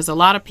say, because a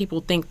lot of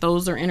people think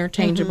those are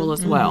interchangeable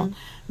as well.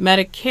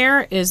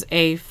 Medicare is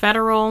a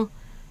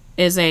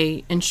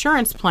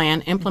insurance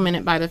plan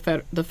implemented by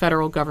the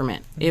federal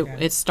government.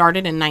 It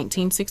started in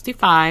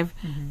 1965.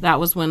 That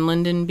was when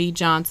Lyndon B.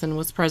 Johnson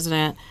was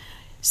president,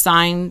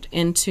 signed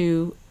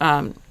into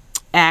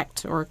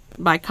act or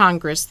by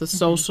Congress the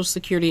Social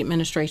Security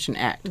Administration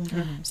Act.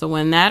 So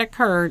when that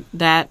occurred,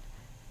 that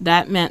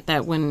meant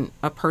that when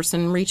a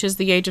person reaches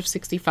the age of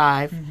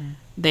 65,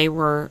 they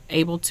were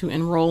able to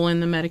enroll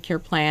in the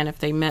Medicare plan if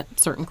they met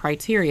certain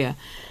criteria,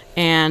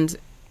 and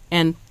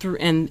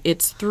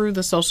it's through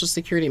the Social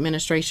Security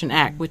Administration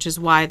Act, which is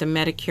why the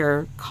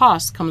Medicare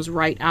cost comes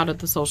right out of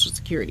the Social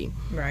Security.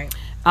 Right.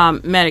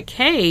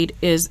 Medicaid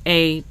is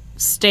a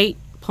state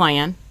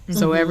plan.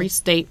 So every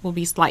state will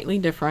be slightly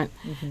different,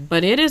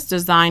 but it is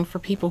designed for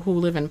people who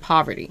live in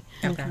poverty.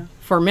 Okay.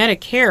 For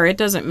Medicare, it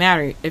doesn't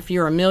matter if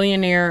you're a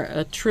millionaire,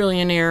 a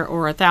trillionaire,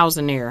 or a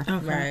thousandaire.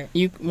 Okay.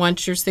 Right.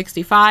 Once you're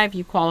 65,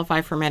 you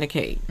qualify for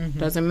Medicaid.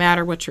 Doesn't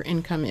matter what your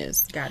income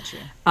is. Gotcha.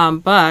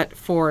 But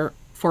for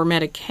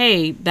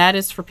Medicaid, that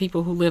is for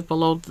people who live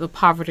below the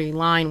poverty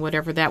line,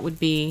 whatever that would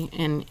be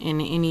in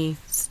any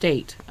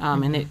state.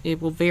 And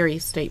it will vary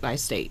state by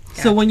state.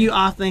 Gotcha. So when you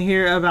often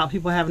hear about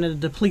people having to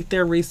deplete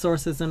their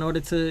resources in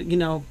order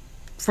to,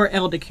 for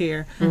elder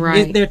care,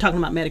 they're talking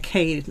about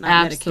Medicaid,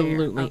 not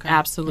Absolutely, Medicare.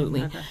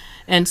 Absolutely. Okay.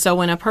 And so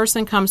when a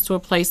person comes to a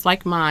place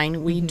like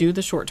mine, we do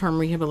the short-term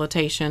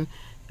rehabilitation.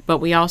 but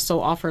we also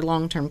offer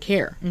long-term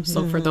care.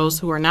 So for those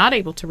who are not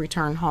able to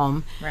return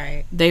home,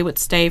 Right. they would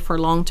stay for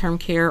long-term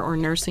care or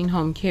nursing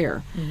home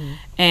care.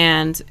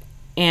 And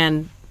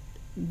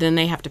then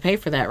they have to pay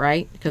for that,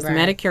 right? Because Right.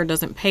 Medicare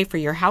doesn't pay for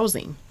your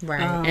housing.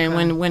 Right. And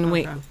when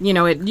we,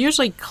 it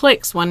usually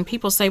clicks when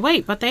people say,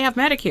 wait, but they have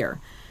Medicare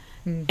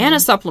and a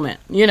supplement,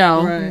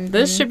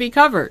 this should be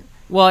covered.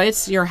 Well,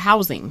 it's your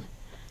housing.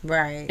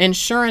 Right.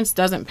 Insurance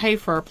doesn't pay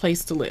for a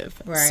place to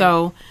live. Right.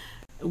 So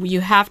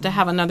you have to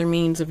have another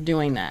means of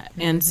doing that.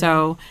 And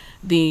so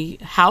the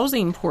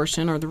housing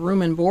portion, or the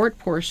room and board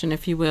portion,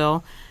 if you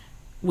will,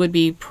 would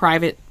be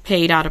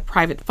paid out of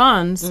private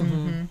funds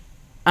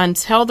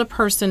until the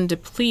person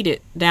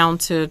depleted down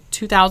to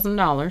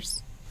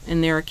 $2,000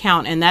 in their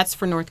account. And that's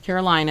for North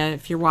Carolina.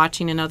 If you're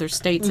watching in other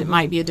states, it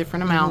might be a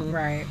different amount.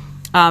 Right.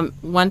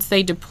 Once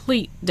they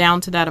deplete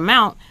down to that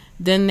amount,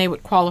 then they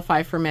would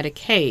qualify for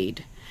Medicaid.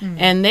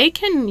 And they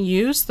can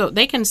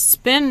they can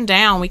spend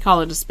down, we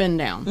call it a spend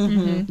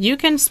down. You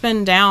can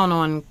spend down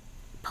on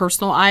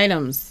personal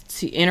items,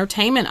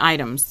 entertainment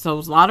items. So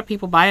a lot of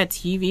people buy a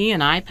TV,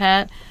 an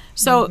iPad.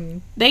 So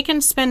they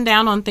can spend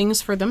down on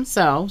things for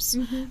themselves.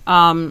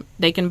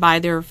 They can buy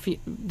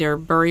their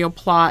burial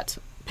plot,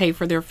 pay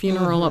for their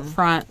funeral up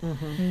front.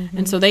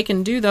 And so they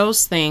can do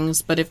those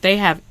things. But if they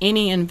have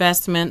any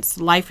investments,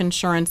 life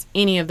insurance,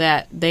 any of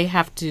that, they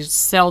have to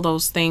sell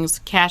those things,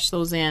 cash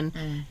those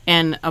in,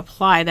 and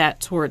apply that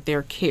toward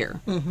their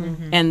care.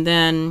 And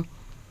then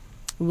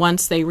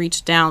once they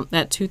reach down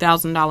that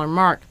 $2,000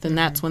 mark, then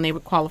that's when they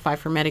would qualify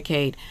for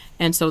Medicaid.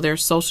 And so their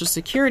Social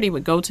Security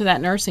would go to that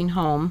nursing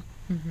home,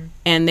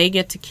 and they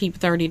get to keep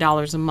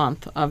 $30 a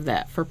month of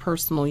that for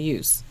personal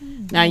use.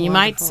 Now, you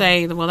might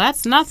say, well,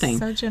 that's nothing.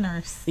 So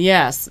generous.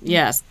 Yes.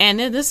 And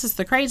then this is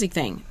the crazy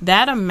thing.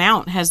 That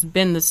amount has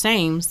been the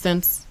same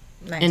since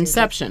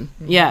inception.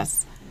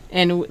 Yes.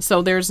 And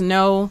so there's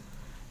no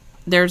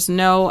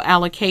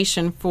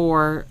allocation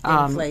for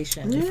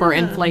Inflation. For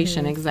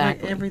inflation, Like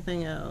exactly.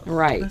 everything else.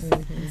 Right.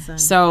 That's insane.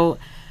 So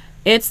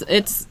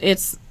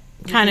it's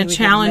kind of We get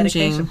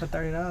challenging. medication for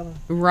 $30.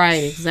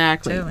 Right,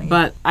 exactly. Totally.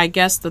 But I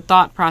guess the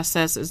thought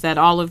process is that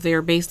all of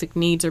their basic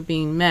needs are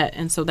being met,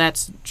 and so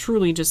that's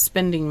truly just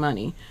spending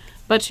money.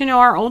 But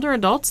our older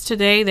adults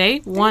today,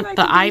 they want like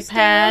the to do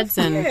iPads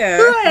stuff. and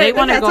Yeah. they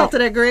want to go. Talk to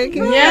that Greg.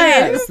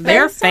 Yes,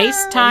 they're FaceTime.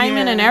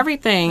 FaceTiming and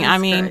everything. That's I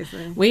mean,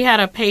 crazy. we had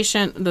a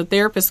patient, the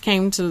therapist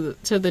came to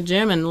the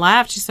gym and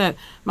laughed. She said,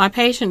 my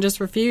patient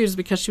just refused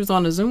because she was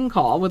on a Zoom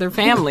call with her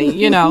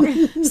family,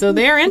 So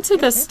they're into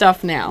this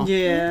stuff now.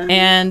 Yeah.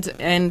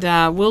 And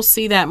we'll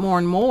see that more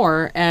and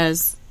more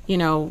as,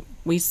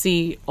 we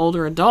see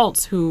older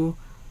adults who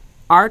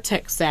are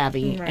tech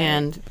savvy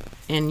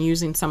and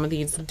using some of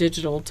these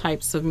digital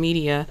types of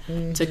media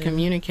to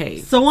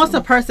communicate. So once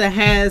a person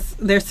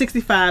they're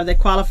 65, they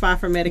qualify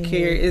for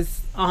Medicare,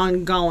 is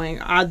ongoing.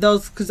 Are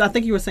those, because I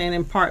think you were saying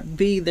in Part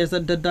B, there's a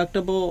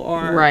deductible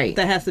or Right.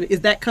 that has to,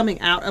 is that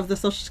coming out of the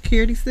Social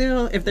Security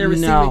still if they're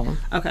receiving? No.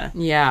 Okay.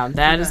 Yeah,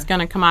 that is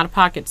going to come out of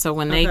pocket. So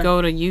when they Okay.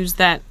 go to use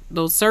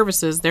those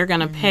services, they're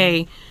going to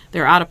pay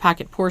their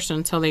out-of-pocket portion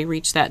until they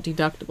reach that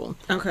deductible.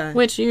 Okay.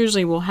 Which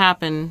usually will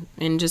happen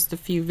in just a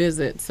few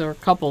visits or a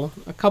couple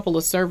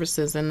of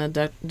services, and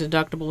the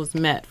deductible is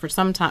met. For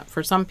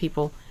some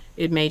people,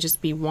 it may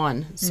just be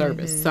one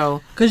service.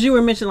 So, Because you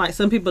were mentioning like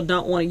some people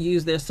don't want to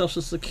use their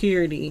Social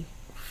Security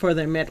for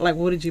their like,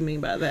 what did you mean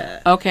by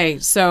that? okay,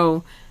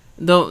 so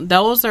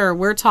those are,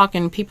 we're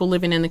talking people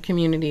living in the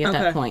community at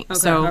that point. Okay.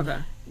 So Okay.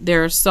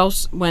 there's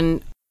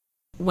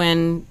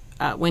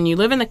when you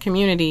live in the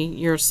community,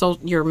 your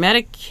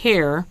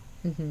Medicare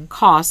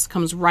cost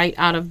comes right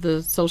out of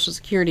the Social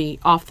Security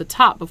off the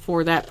top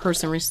before that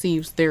person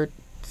receives their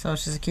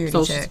Social Security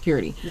Social check.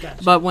 Security.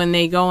 Gotcha. But when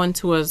they go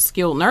into a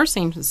skilled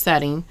nursing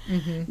setting,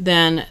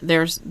 then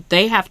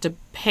they have to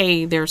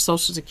pay their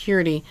Social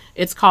Security.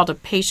 It's called a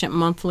patient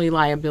monthly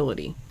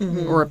liability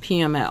or a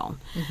PML.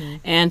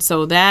 And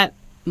so that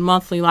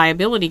monthly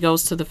liability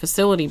goes to the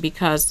facility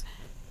because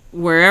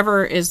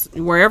wherever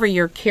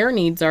your care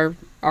needs are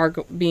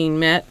being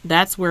met,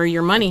 that's where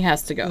your money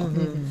has to go.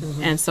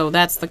 And so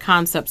that's the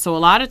concept. So a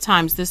lot of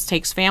times this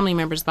takes family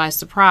members by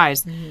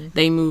surprise.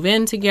 They move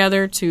in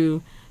together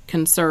to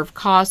conserve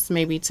costs,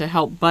 maybe to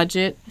help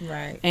budget,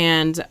 Right.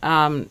 and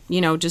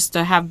just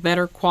to have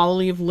better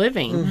quality of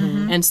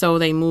living. And so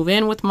they move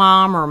in with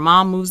mom, or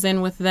mom moves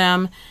in with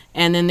them,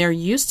 and then they're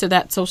used to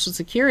that Social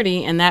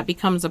Security, and that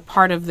becomes a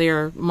part of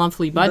their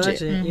monthly budget.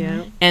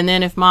 Yeah. And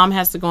then if mom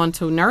has to go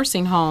into a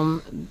nursing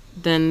home,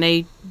 then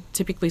they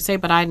typically say,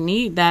 but I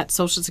need that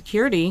Social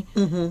Security.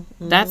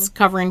 That's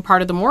covering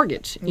part of the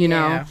mortgage, you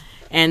know.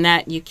 And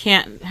that you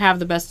can't have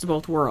the best of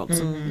both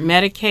worlds.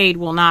 Medicaid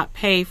will not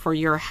pay for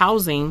your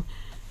housing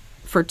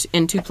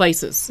in two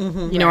places. A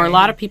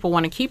lot of people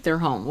want to keep their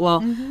home.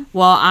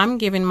 Well, I'm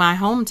giving my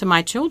home to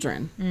my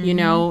children.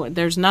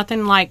 There's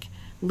nothing like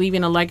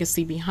leaving a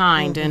legacy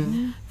behind.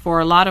 And for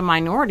a lot of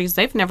minorities,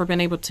 they've never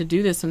been able to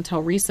do this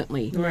until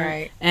recently.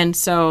 Right. And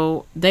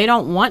so they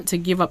don't want to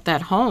give up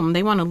that home.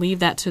 They want to leave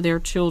that to their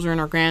children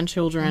or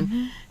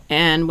grandchildren.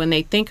 And when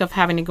they think of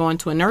having to go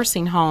into a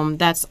nursing home,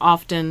 that's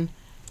often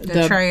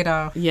the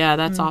trade-off. Yeah,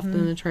 that's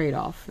often the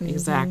trade-off.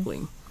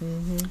 Exactly.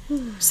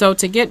 So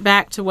to get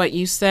back to what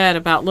you said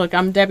about, look,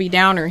 I'm Debbie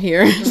Downer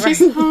here.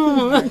 She's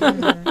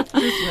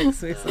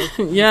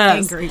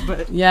yes. Angry,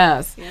 but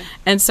Yes. Yeah.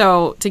 And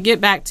so to get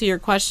back to your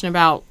question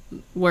about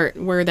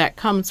where that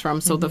comes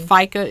from. So the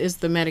FICA is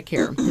the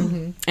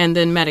Medicare. And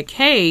then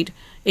Medicaid,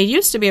 it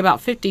used to be about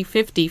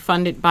 50-50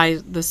 funded by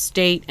the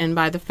state and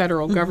by the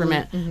federal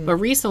government. But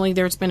recently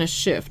there's been a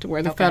shift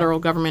where the federal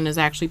government is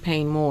actually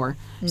paying more.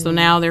 So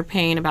now they're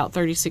paying about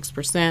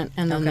 36%,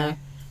 and then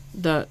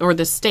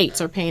the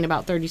states are paying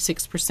about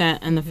 36%,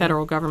 and the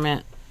federal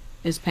government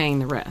is paying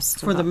the rest.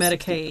 For the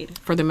Medicaid.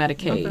 For the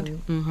Medicaid.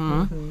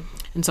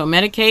 And so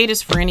Medicaid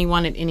is for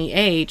anyone at any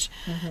age.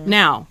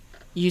 Now,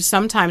 you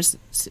sometimes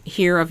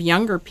hear of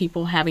younger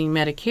people having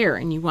Medicare,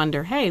 and you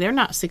wonder, hey, they're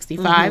not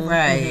 65.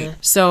 Right.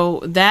 So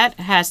that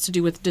has to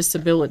do with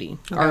disability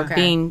or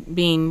being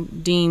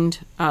deemed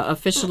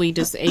officially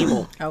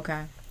disabled.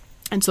 Okay.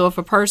 And so if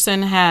a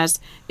person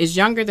is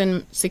younger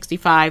than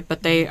 65,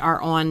 but they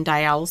are on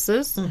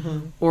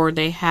dialysis or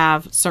they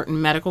have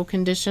certain medical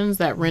conditions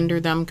that render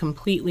them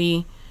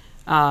completely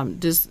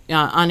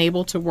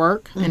unable to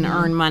work and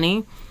earn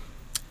money,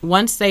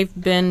 once they've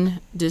been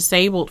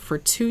disabled for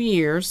 2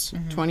 years,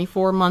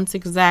 24 months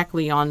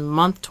exactly, on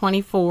month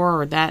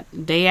 24 or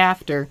that day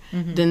after,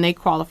 then they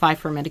qualify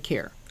for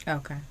Medicare.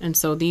 Okay. And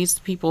so these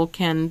people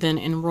can then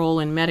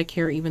enroll in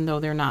Medicare even though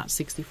they're not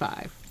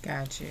 65.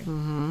 Got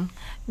you.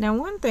 Now,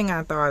 one thing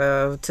I thought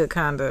of to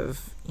kind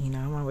of,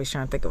 I'm always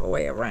trying to think of a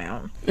way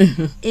around.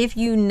 If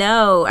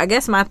I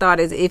guess my thought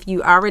is if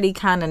you already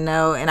kind of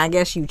know, and I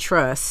guess you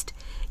trust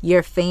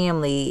your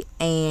family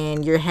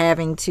and you're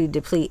having to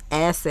deplete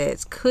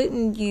assets,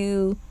 couldn't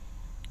you,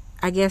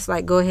 I guess,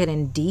 like go ahead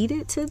and deed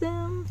it to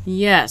them?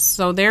 Yes.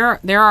 So there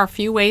are a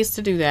few ways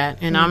to do that.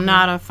 And I'm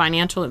not a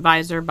financial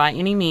advisor by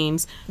any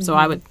means. So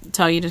I would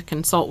tell you to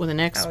consult with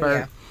an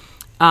expert.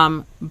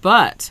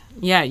 But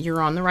yeah, you're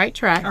on the right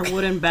track. Or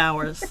Wood and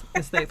Bowers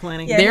estate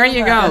planning. There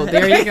you go. Wood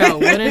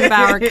and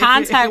Bowers.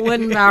 Contact Wood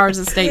and Bowers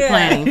estate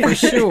planning for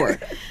sure.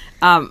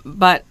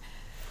 But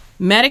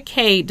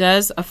Medicaid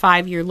does a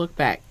 5-year look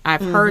back. I've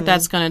heard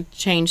that's going to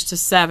change to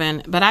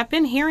 7, but I've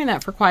been hearing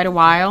that for quite a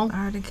while.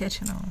 Already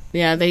catching on.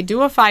 Yeah, they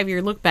do a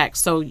 5-year look back.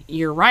 So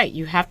you're right.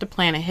 You have to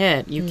plan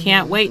ahead. You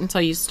can't wait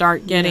until you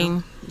start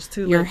getting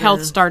your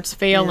health starts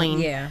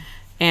failing.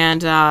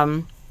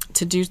 And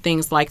to do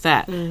things like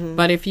that.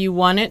 But if you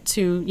wanted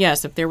to,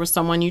 yes, if there was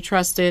someone you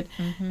trusted,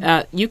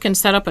 you can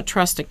set up a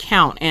trust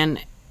account.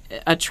 And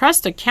a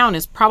trust account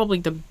is probably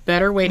the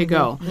better way to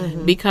go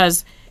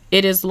because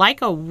it is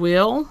like a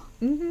will,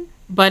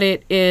 but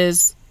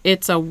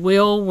it's a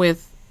will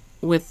with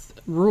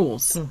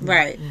rules.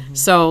 Right.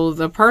 So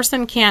the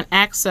person can't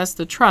access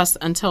the trust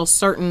until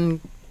certain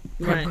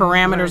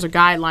parameters or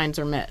guidelines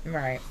are met.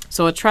 Right.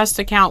 So a trust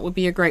account would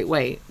be a great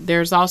way.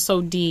 There's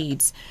also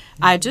deeds.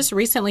 I just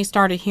recently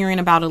started hearing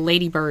about a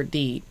ladybird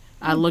deed.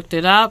 I looked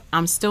it up.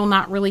 I'm still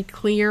not really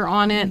clear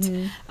on it.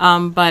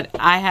 But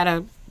I had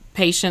a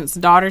patient's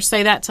daughter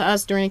say that to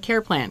us during a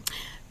care plan.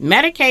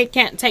 Medicaid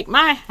can't take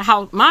my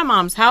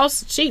mom's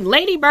house. She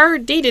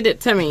ladybird deeded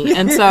it to me.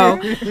 And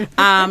so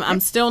I'm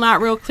still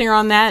not real clear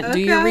on that. Do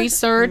your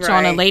research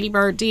on a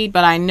ladybird deed.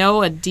 But I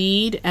know a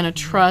deed and a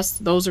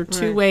trust, those are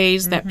two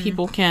ways that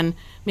people can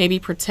maybe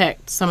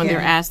protect some of their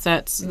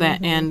assets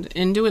that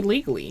and do it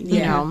legally, you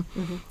know.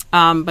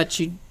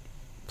 But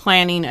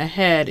planning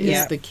ahead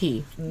is the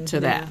key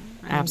to that.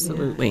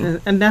 Absolutely.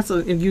 And that's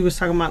what you was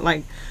talking about,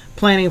 like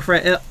planning for,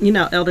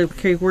 elder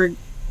care, where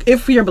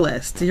if you're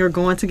blessed, you're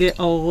going to get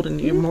old and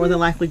you're more than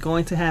likely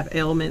going to have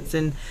ailments,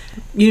 and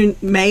you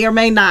may or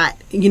may not,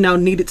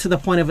 need it to the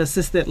point of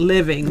assisted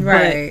living.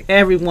 Right. But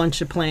everyone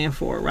should plan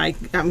for it, right?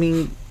 I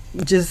mean,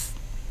 just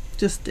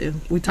do.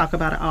 We talk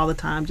about it all the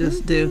time.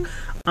 Just do.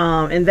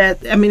 And that,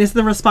 it's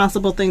the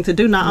responsible thing to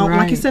do. Not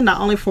like you said,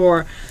 not only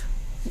for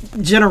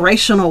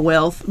generational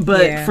wealth,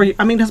 but for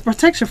that's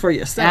protection for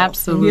yourself.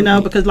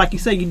 Absolutely. Because like you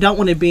said, you don't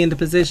want to be in the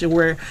position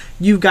where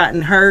you've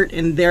gotten hurt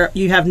and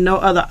you have no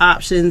other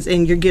options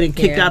and you're getting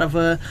kicked out of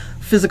a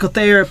physical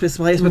therapist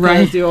place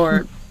because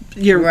your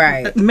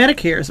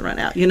Medicare's run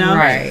out,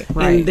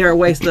 and there are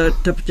ways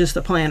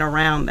to plan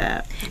around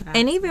that.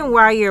 And even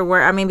while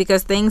you're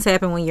because things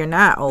happen when you're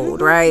not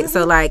old, right?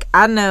 So like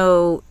I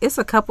know it's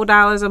a couple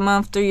dollars a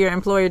month through your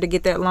employer to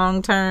get that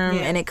long term,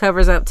 and it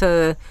covers up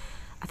to,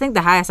 I think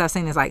the highest I've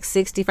seen is like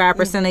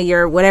 65% of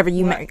your whatever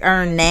you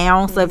earn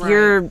now. So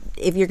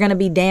if you're going to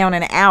be down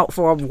and out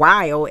for a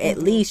while, at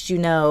least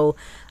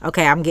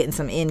okay, I'm getting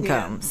some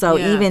income. So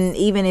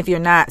even if you're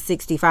not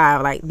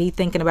 65, like be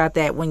thinking about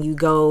that when you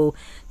go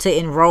to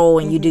enroll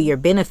and you do your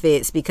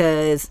benefits,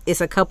 because it's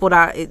a couple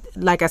dollars.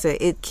 Like I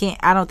said,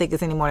 I don't think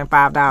it's any more than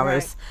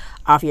 $5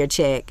 off your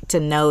check to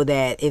know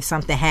that if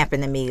something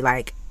happened to me,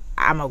 like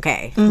I'm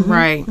okay.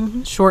 Right.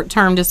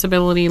 Short-term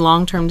disability,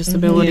 long-term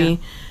disability,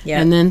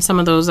 and then some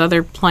of those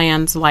other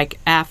plans like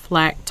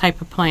AFLAC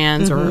type of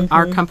plans, or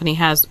our company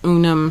has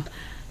Unum.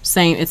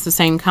 It's the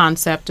same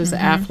concept as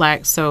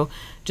AFLAC. So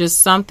just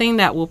something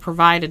that will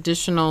provide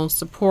additional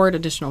support,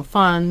 additional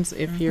funds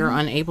if you're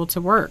unable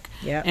to work.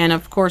 Yep. And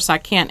of course, I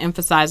can't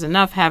emphasize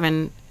enough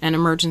having an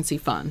emergency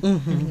fund.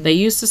 They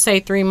used to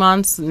say 3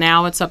 months.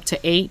 Now it's up to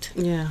 8.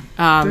 Yeah.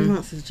 3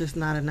 months is just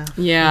not enough.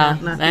 Yeah,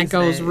 Not that these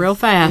goes days. real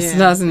fast, Yeah,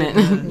 doesn't it?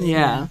 does.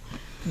 Yeah.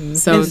 And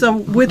so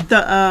with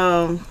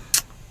the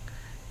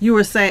you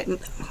were saying,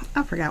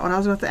 I forgot what I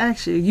was about to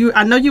ask you.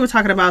 I know you were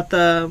talking about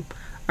the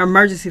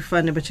emergency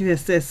funding, but you had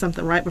said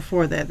something right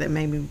before that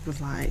made me was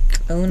like,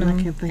 Unum,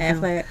 I can't think of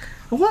Aflac.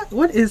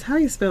 what is, how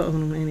do you spell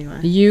Unum anyway?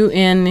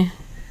 UNUM.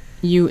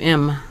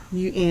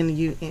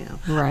 UNUM.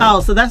 Right. Oh,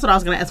 so that's what I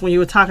was going to ask when you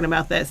were talking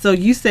about that. So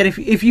you said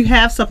if you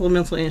have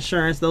supplemental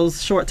insurance,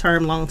 those short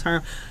term, long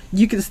term,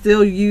 you can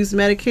still use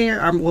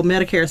Medicare, or will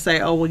Medicare say,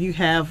 oh, well, you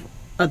have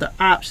other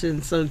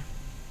options? So,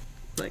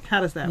 like, how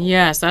does that work?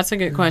 Yes, that's a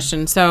good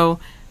question. So,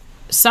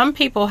 some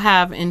people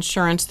have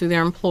insurance through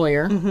their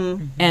employer,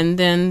 and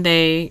then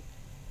they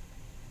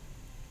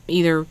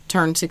either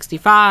turn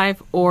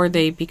 65 or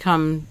they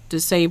become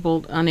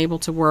disabled, unable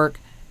to work,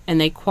 and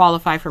they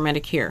qualify for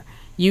Medicare.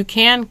 You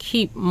can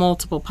keep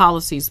multiple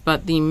policies,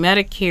 but the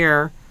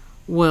Medicare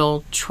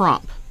will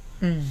trump.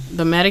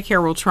 The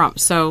Medicare will trump.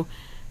 So,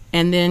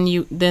 and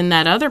then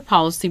that other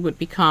policy would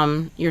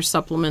become your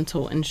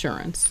supplemental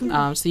insurance.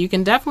 So you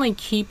can definitely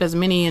keep as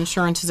many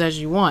insurances as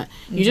you want.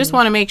 You just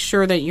want to make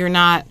sure that you're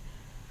not,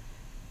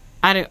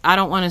 I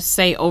don't want to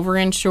say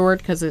overinsured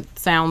because it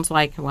sounds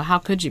like, well, how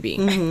could you be?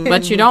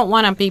 But you don't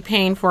want to be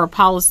paying for a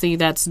policy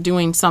that's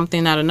doing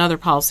something that another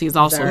policy is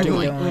also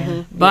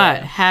doing.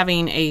 But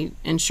having a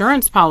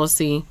insurance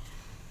policy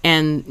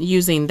and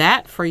using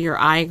that for your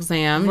eye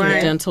exam, your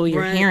dental,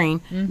 your hearing,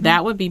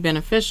 that would be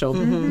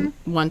beneficial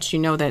once you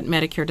know that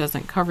Medicare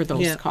doesn't cover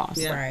those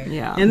costs.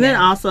 Yeah. And then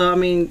also, I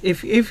mean,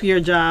 if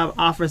your job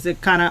offers it,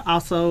 kind of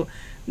also,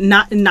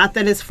 not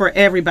that it's for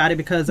everybody,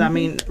 because I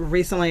mean,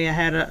 recently I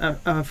had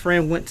a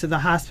friend went to the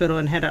hospital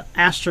and had an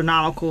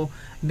astronomical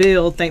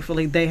bill.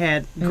 Thankfully, they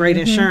had great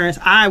insurance.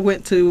 I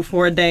went to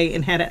for a day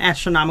and had an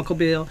astronomical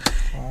bill.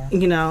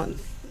 You know,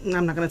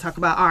 I'm not going to talk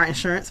about our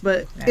insurance,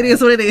 but it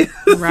is what it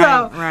is.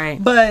 Right.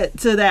 But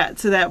to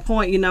that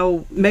point, you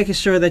know, making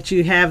sure that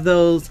you have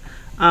those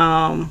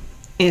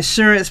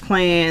insurance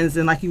plans,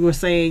 and like you were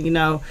saying, you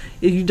know,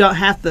 you don't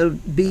have to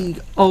be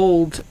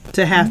old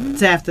to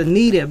have to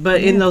need it.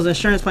 But in those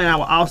insurance plans, I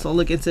will also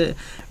look into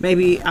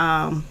maybe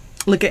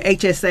look at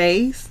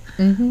HSAs.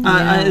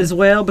 As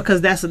well,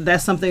 because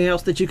that's something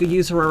else that you could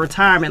use for a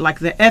retirement. Like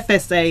the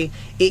FSA,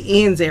 it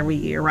ends every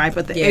year, right?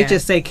 But the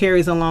HSA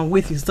carries along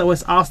with you, so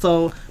it's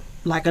also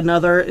like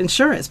another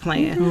insurance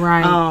plan,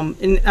 right?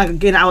 And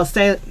again, I was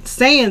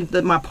saying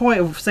that my point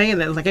of saying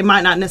that is like it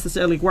might not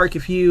necessarily work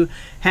if you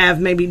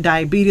have maybe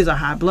diabetes or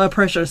high blood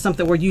pressure or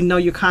something where you know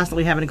you're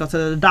constantly having to go to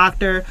the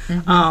doctor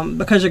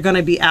because you're going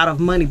to be out of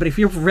money. But if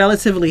you're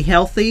relatively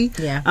healthy,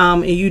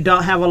 and you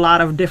don't have a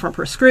lot of different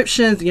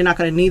prescriptions, you're not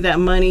going to need that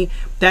money.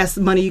 That's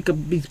money you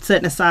could be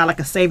setting aside like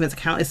a savings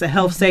account. It's a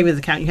health savings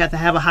account. You have to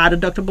have a high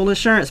deductible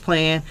insurance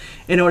plan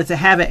in order to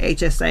have an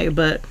HSA,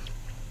 but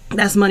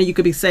that's money you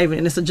could be saving,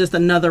 and it's just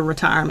another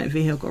retirement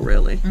vehicle,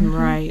 really.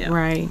 Right.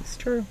 It's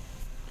true.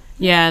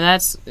 Yeah,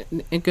 that's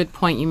a good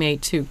point you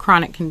made too.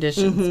 Chronic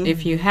conditions.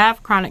 If you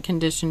have chronic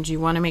conditions, you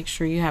want to make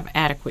sure you have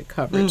adequate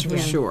coverage for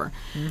sure.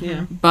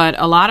 But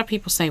a lot of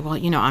people say, well,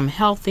 you know, I'm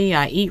healthy,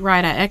 I eat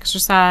right, I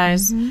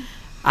exercise,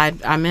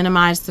 I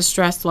minimize the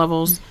stress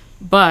levels,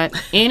 but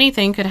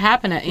anything could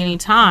happen at any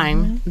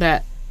time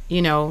that,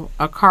 you know,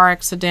 a car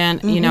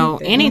accident, you know,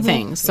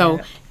 anything.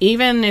 So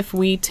even if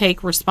we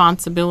take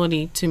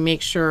responsibility to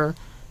make sure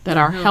that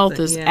our health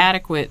is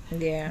adequate,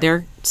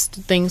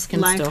 things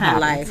can still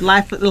happen.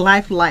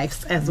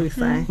 Life, as we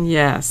say.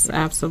 Yes,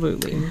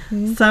 absolutely.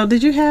 So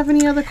did you have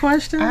any other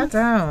questions? I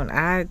don't.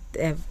 I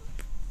have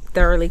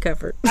thoroughly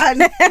covered.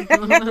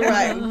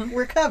 Right,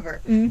 we're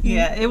covered.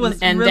 Yeah, it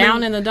was and really,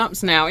 down in the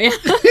dumps now. Yeah.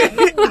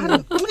 I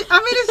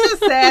mean, it's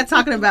just sad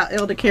talking about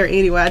elder care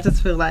anyway. I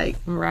just feel like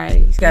Right.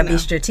 You gotta be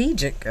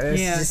strategic.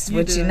 It's just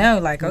what you know.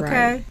 Like,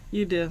 okay, Right.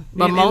 you do.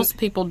 But most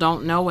people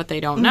don't know what they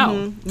don't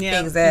know.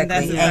 Yeah,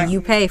 exactly. And you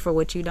pay for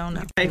what you don't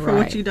know. pay for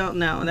what you don't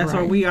know. And that's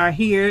why we are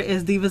here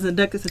as Divas and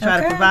Ducats to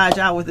try to provide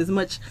y'all with as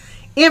much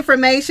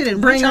information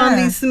and bring on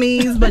these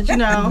SMEs. But you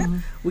know,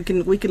 we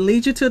can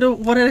lead you to the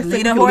water.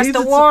 Lead a horse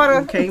to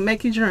water. Can't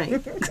make you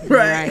drink.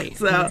 Right.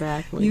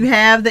 So you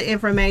have the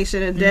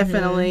information, and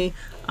definitely.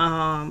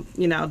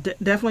 You know,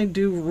 definitely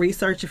do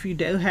research if you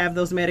do have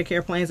those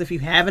Medicare plans, if you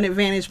have an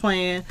Advantage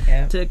plan,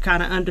 to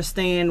kind of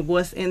understand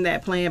what's in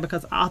that plan,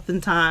 because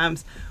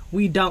oftentimes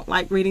we don't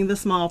like reading the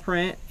small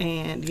print,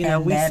 and you know,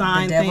 we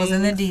sign the devil's things.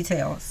 in the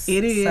details.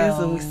 It is,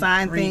 so and we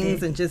sign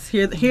things and just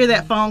hear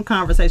that phone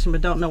conversation, but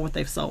don't know what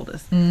they've sold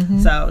us.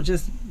 So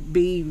just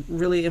be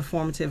really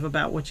informative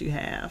about what you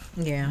have.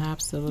 Yeah,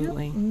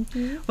 absolutely.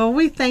 Well,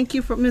 we thank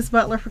you for Ms.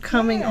 Butler for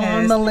coming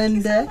on,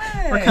 Melinda,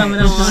 for coming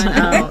on.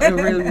 I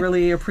really,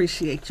 really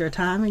appreciate your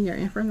time and your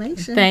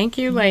information. Thank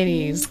you,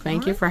 ladies.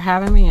 Thank you for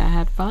having me. I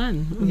had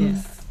fun.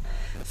 Yes.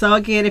 So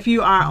again, if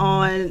you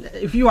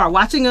are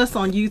watching us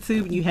on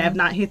YouTube and you have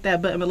not hit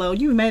that button below,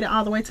 you made it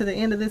all the way to the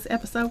end of this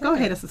episode, go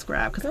ahead and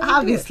subscribe, because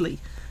obviously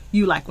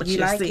you like what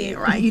you're seeing,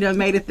 right? You done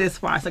made it this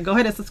far. So go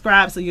ahead and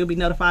subscribe so you'll be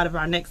notified of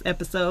our next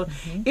episode.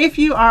 If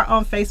you are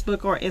on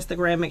Facebook or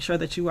Instagram, make sure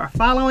that you are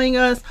following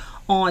us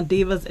on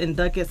Divas and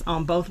Ducats.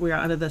 On both, we are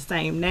under the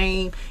same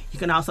name. You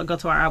can also go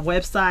to our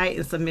website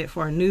and submit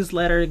for a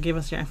newsletter. Give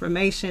us your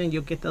information and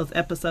you'll get those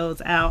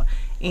episodes out.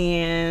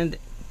 And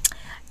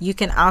you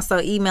can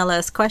also email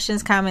us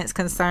questions, comments,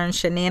 concerns,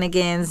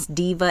 shenanigans,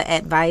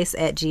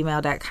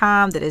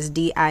 divaadvice@gmail.com. That is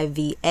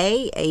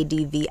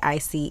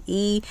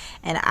DIVAADVICE.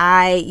 And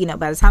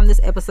by the time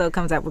this episode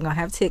comes out, we're going to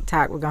have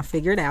TikTok. We're going to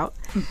figure it out.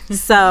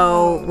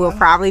 So we'll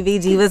probably be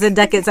Divas and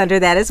Ducats under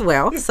that as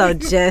well. So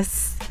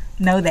just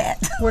know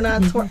that. We're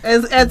not,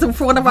 as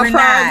one of our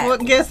prior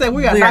guests said,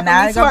 we are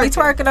not going to be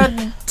twerking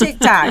on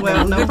TikTok.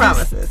 Well, no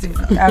promises.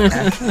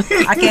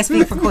 Okay. I can't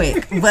speak for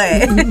quick,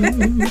 but...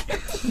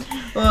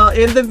 Well,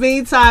 in the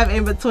meantime,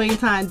 in between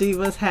time,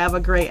 Divas, have a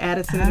great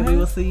attitude, and we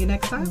will see you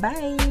next time.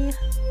 Bye.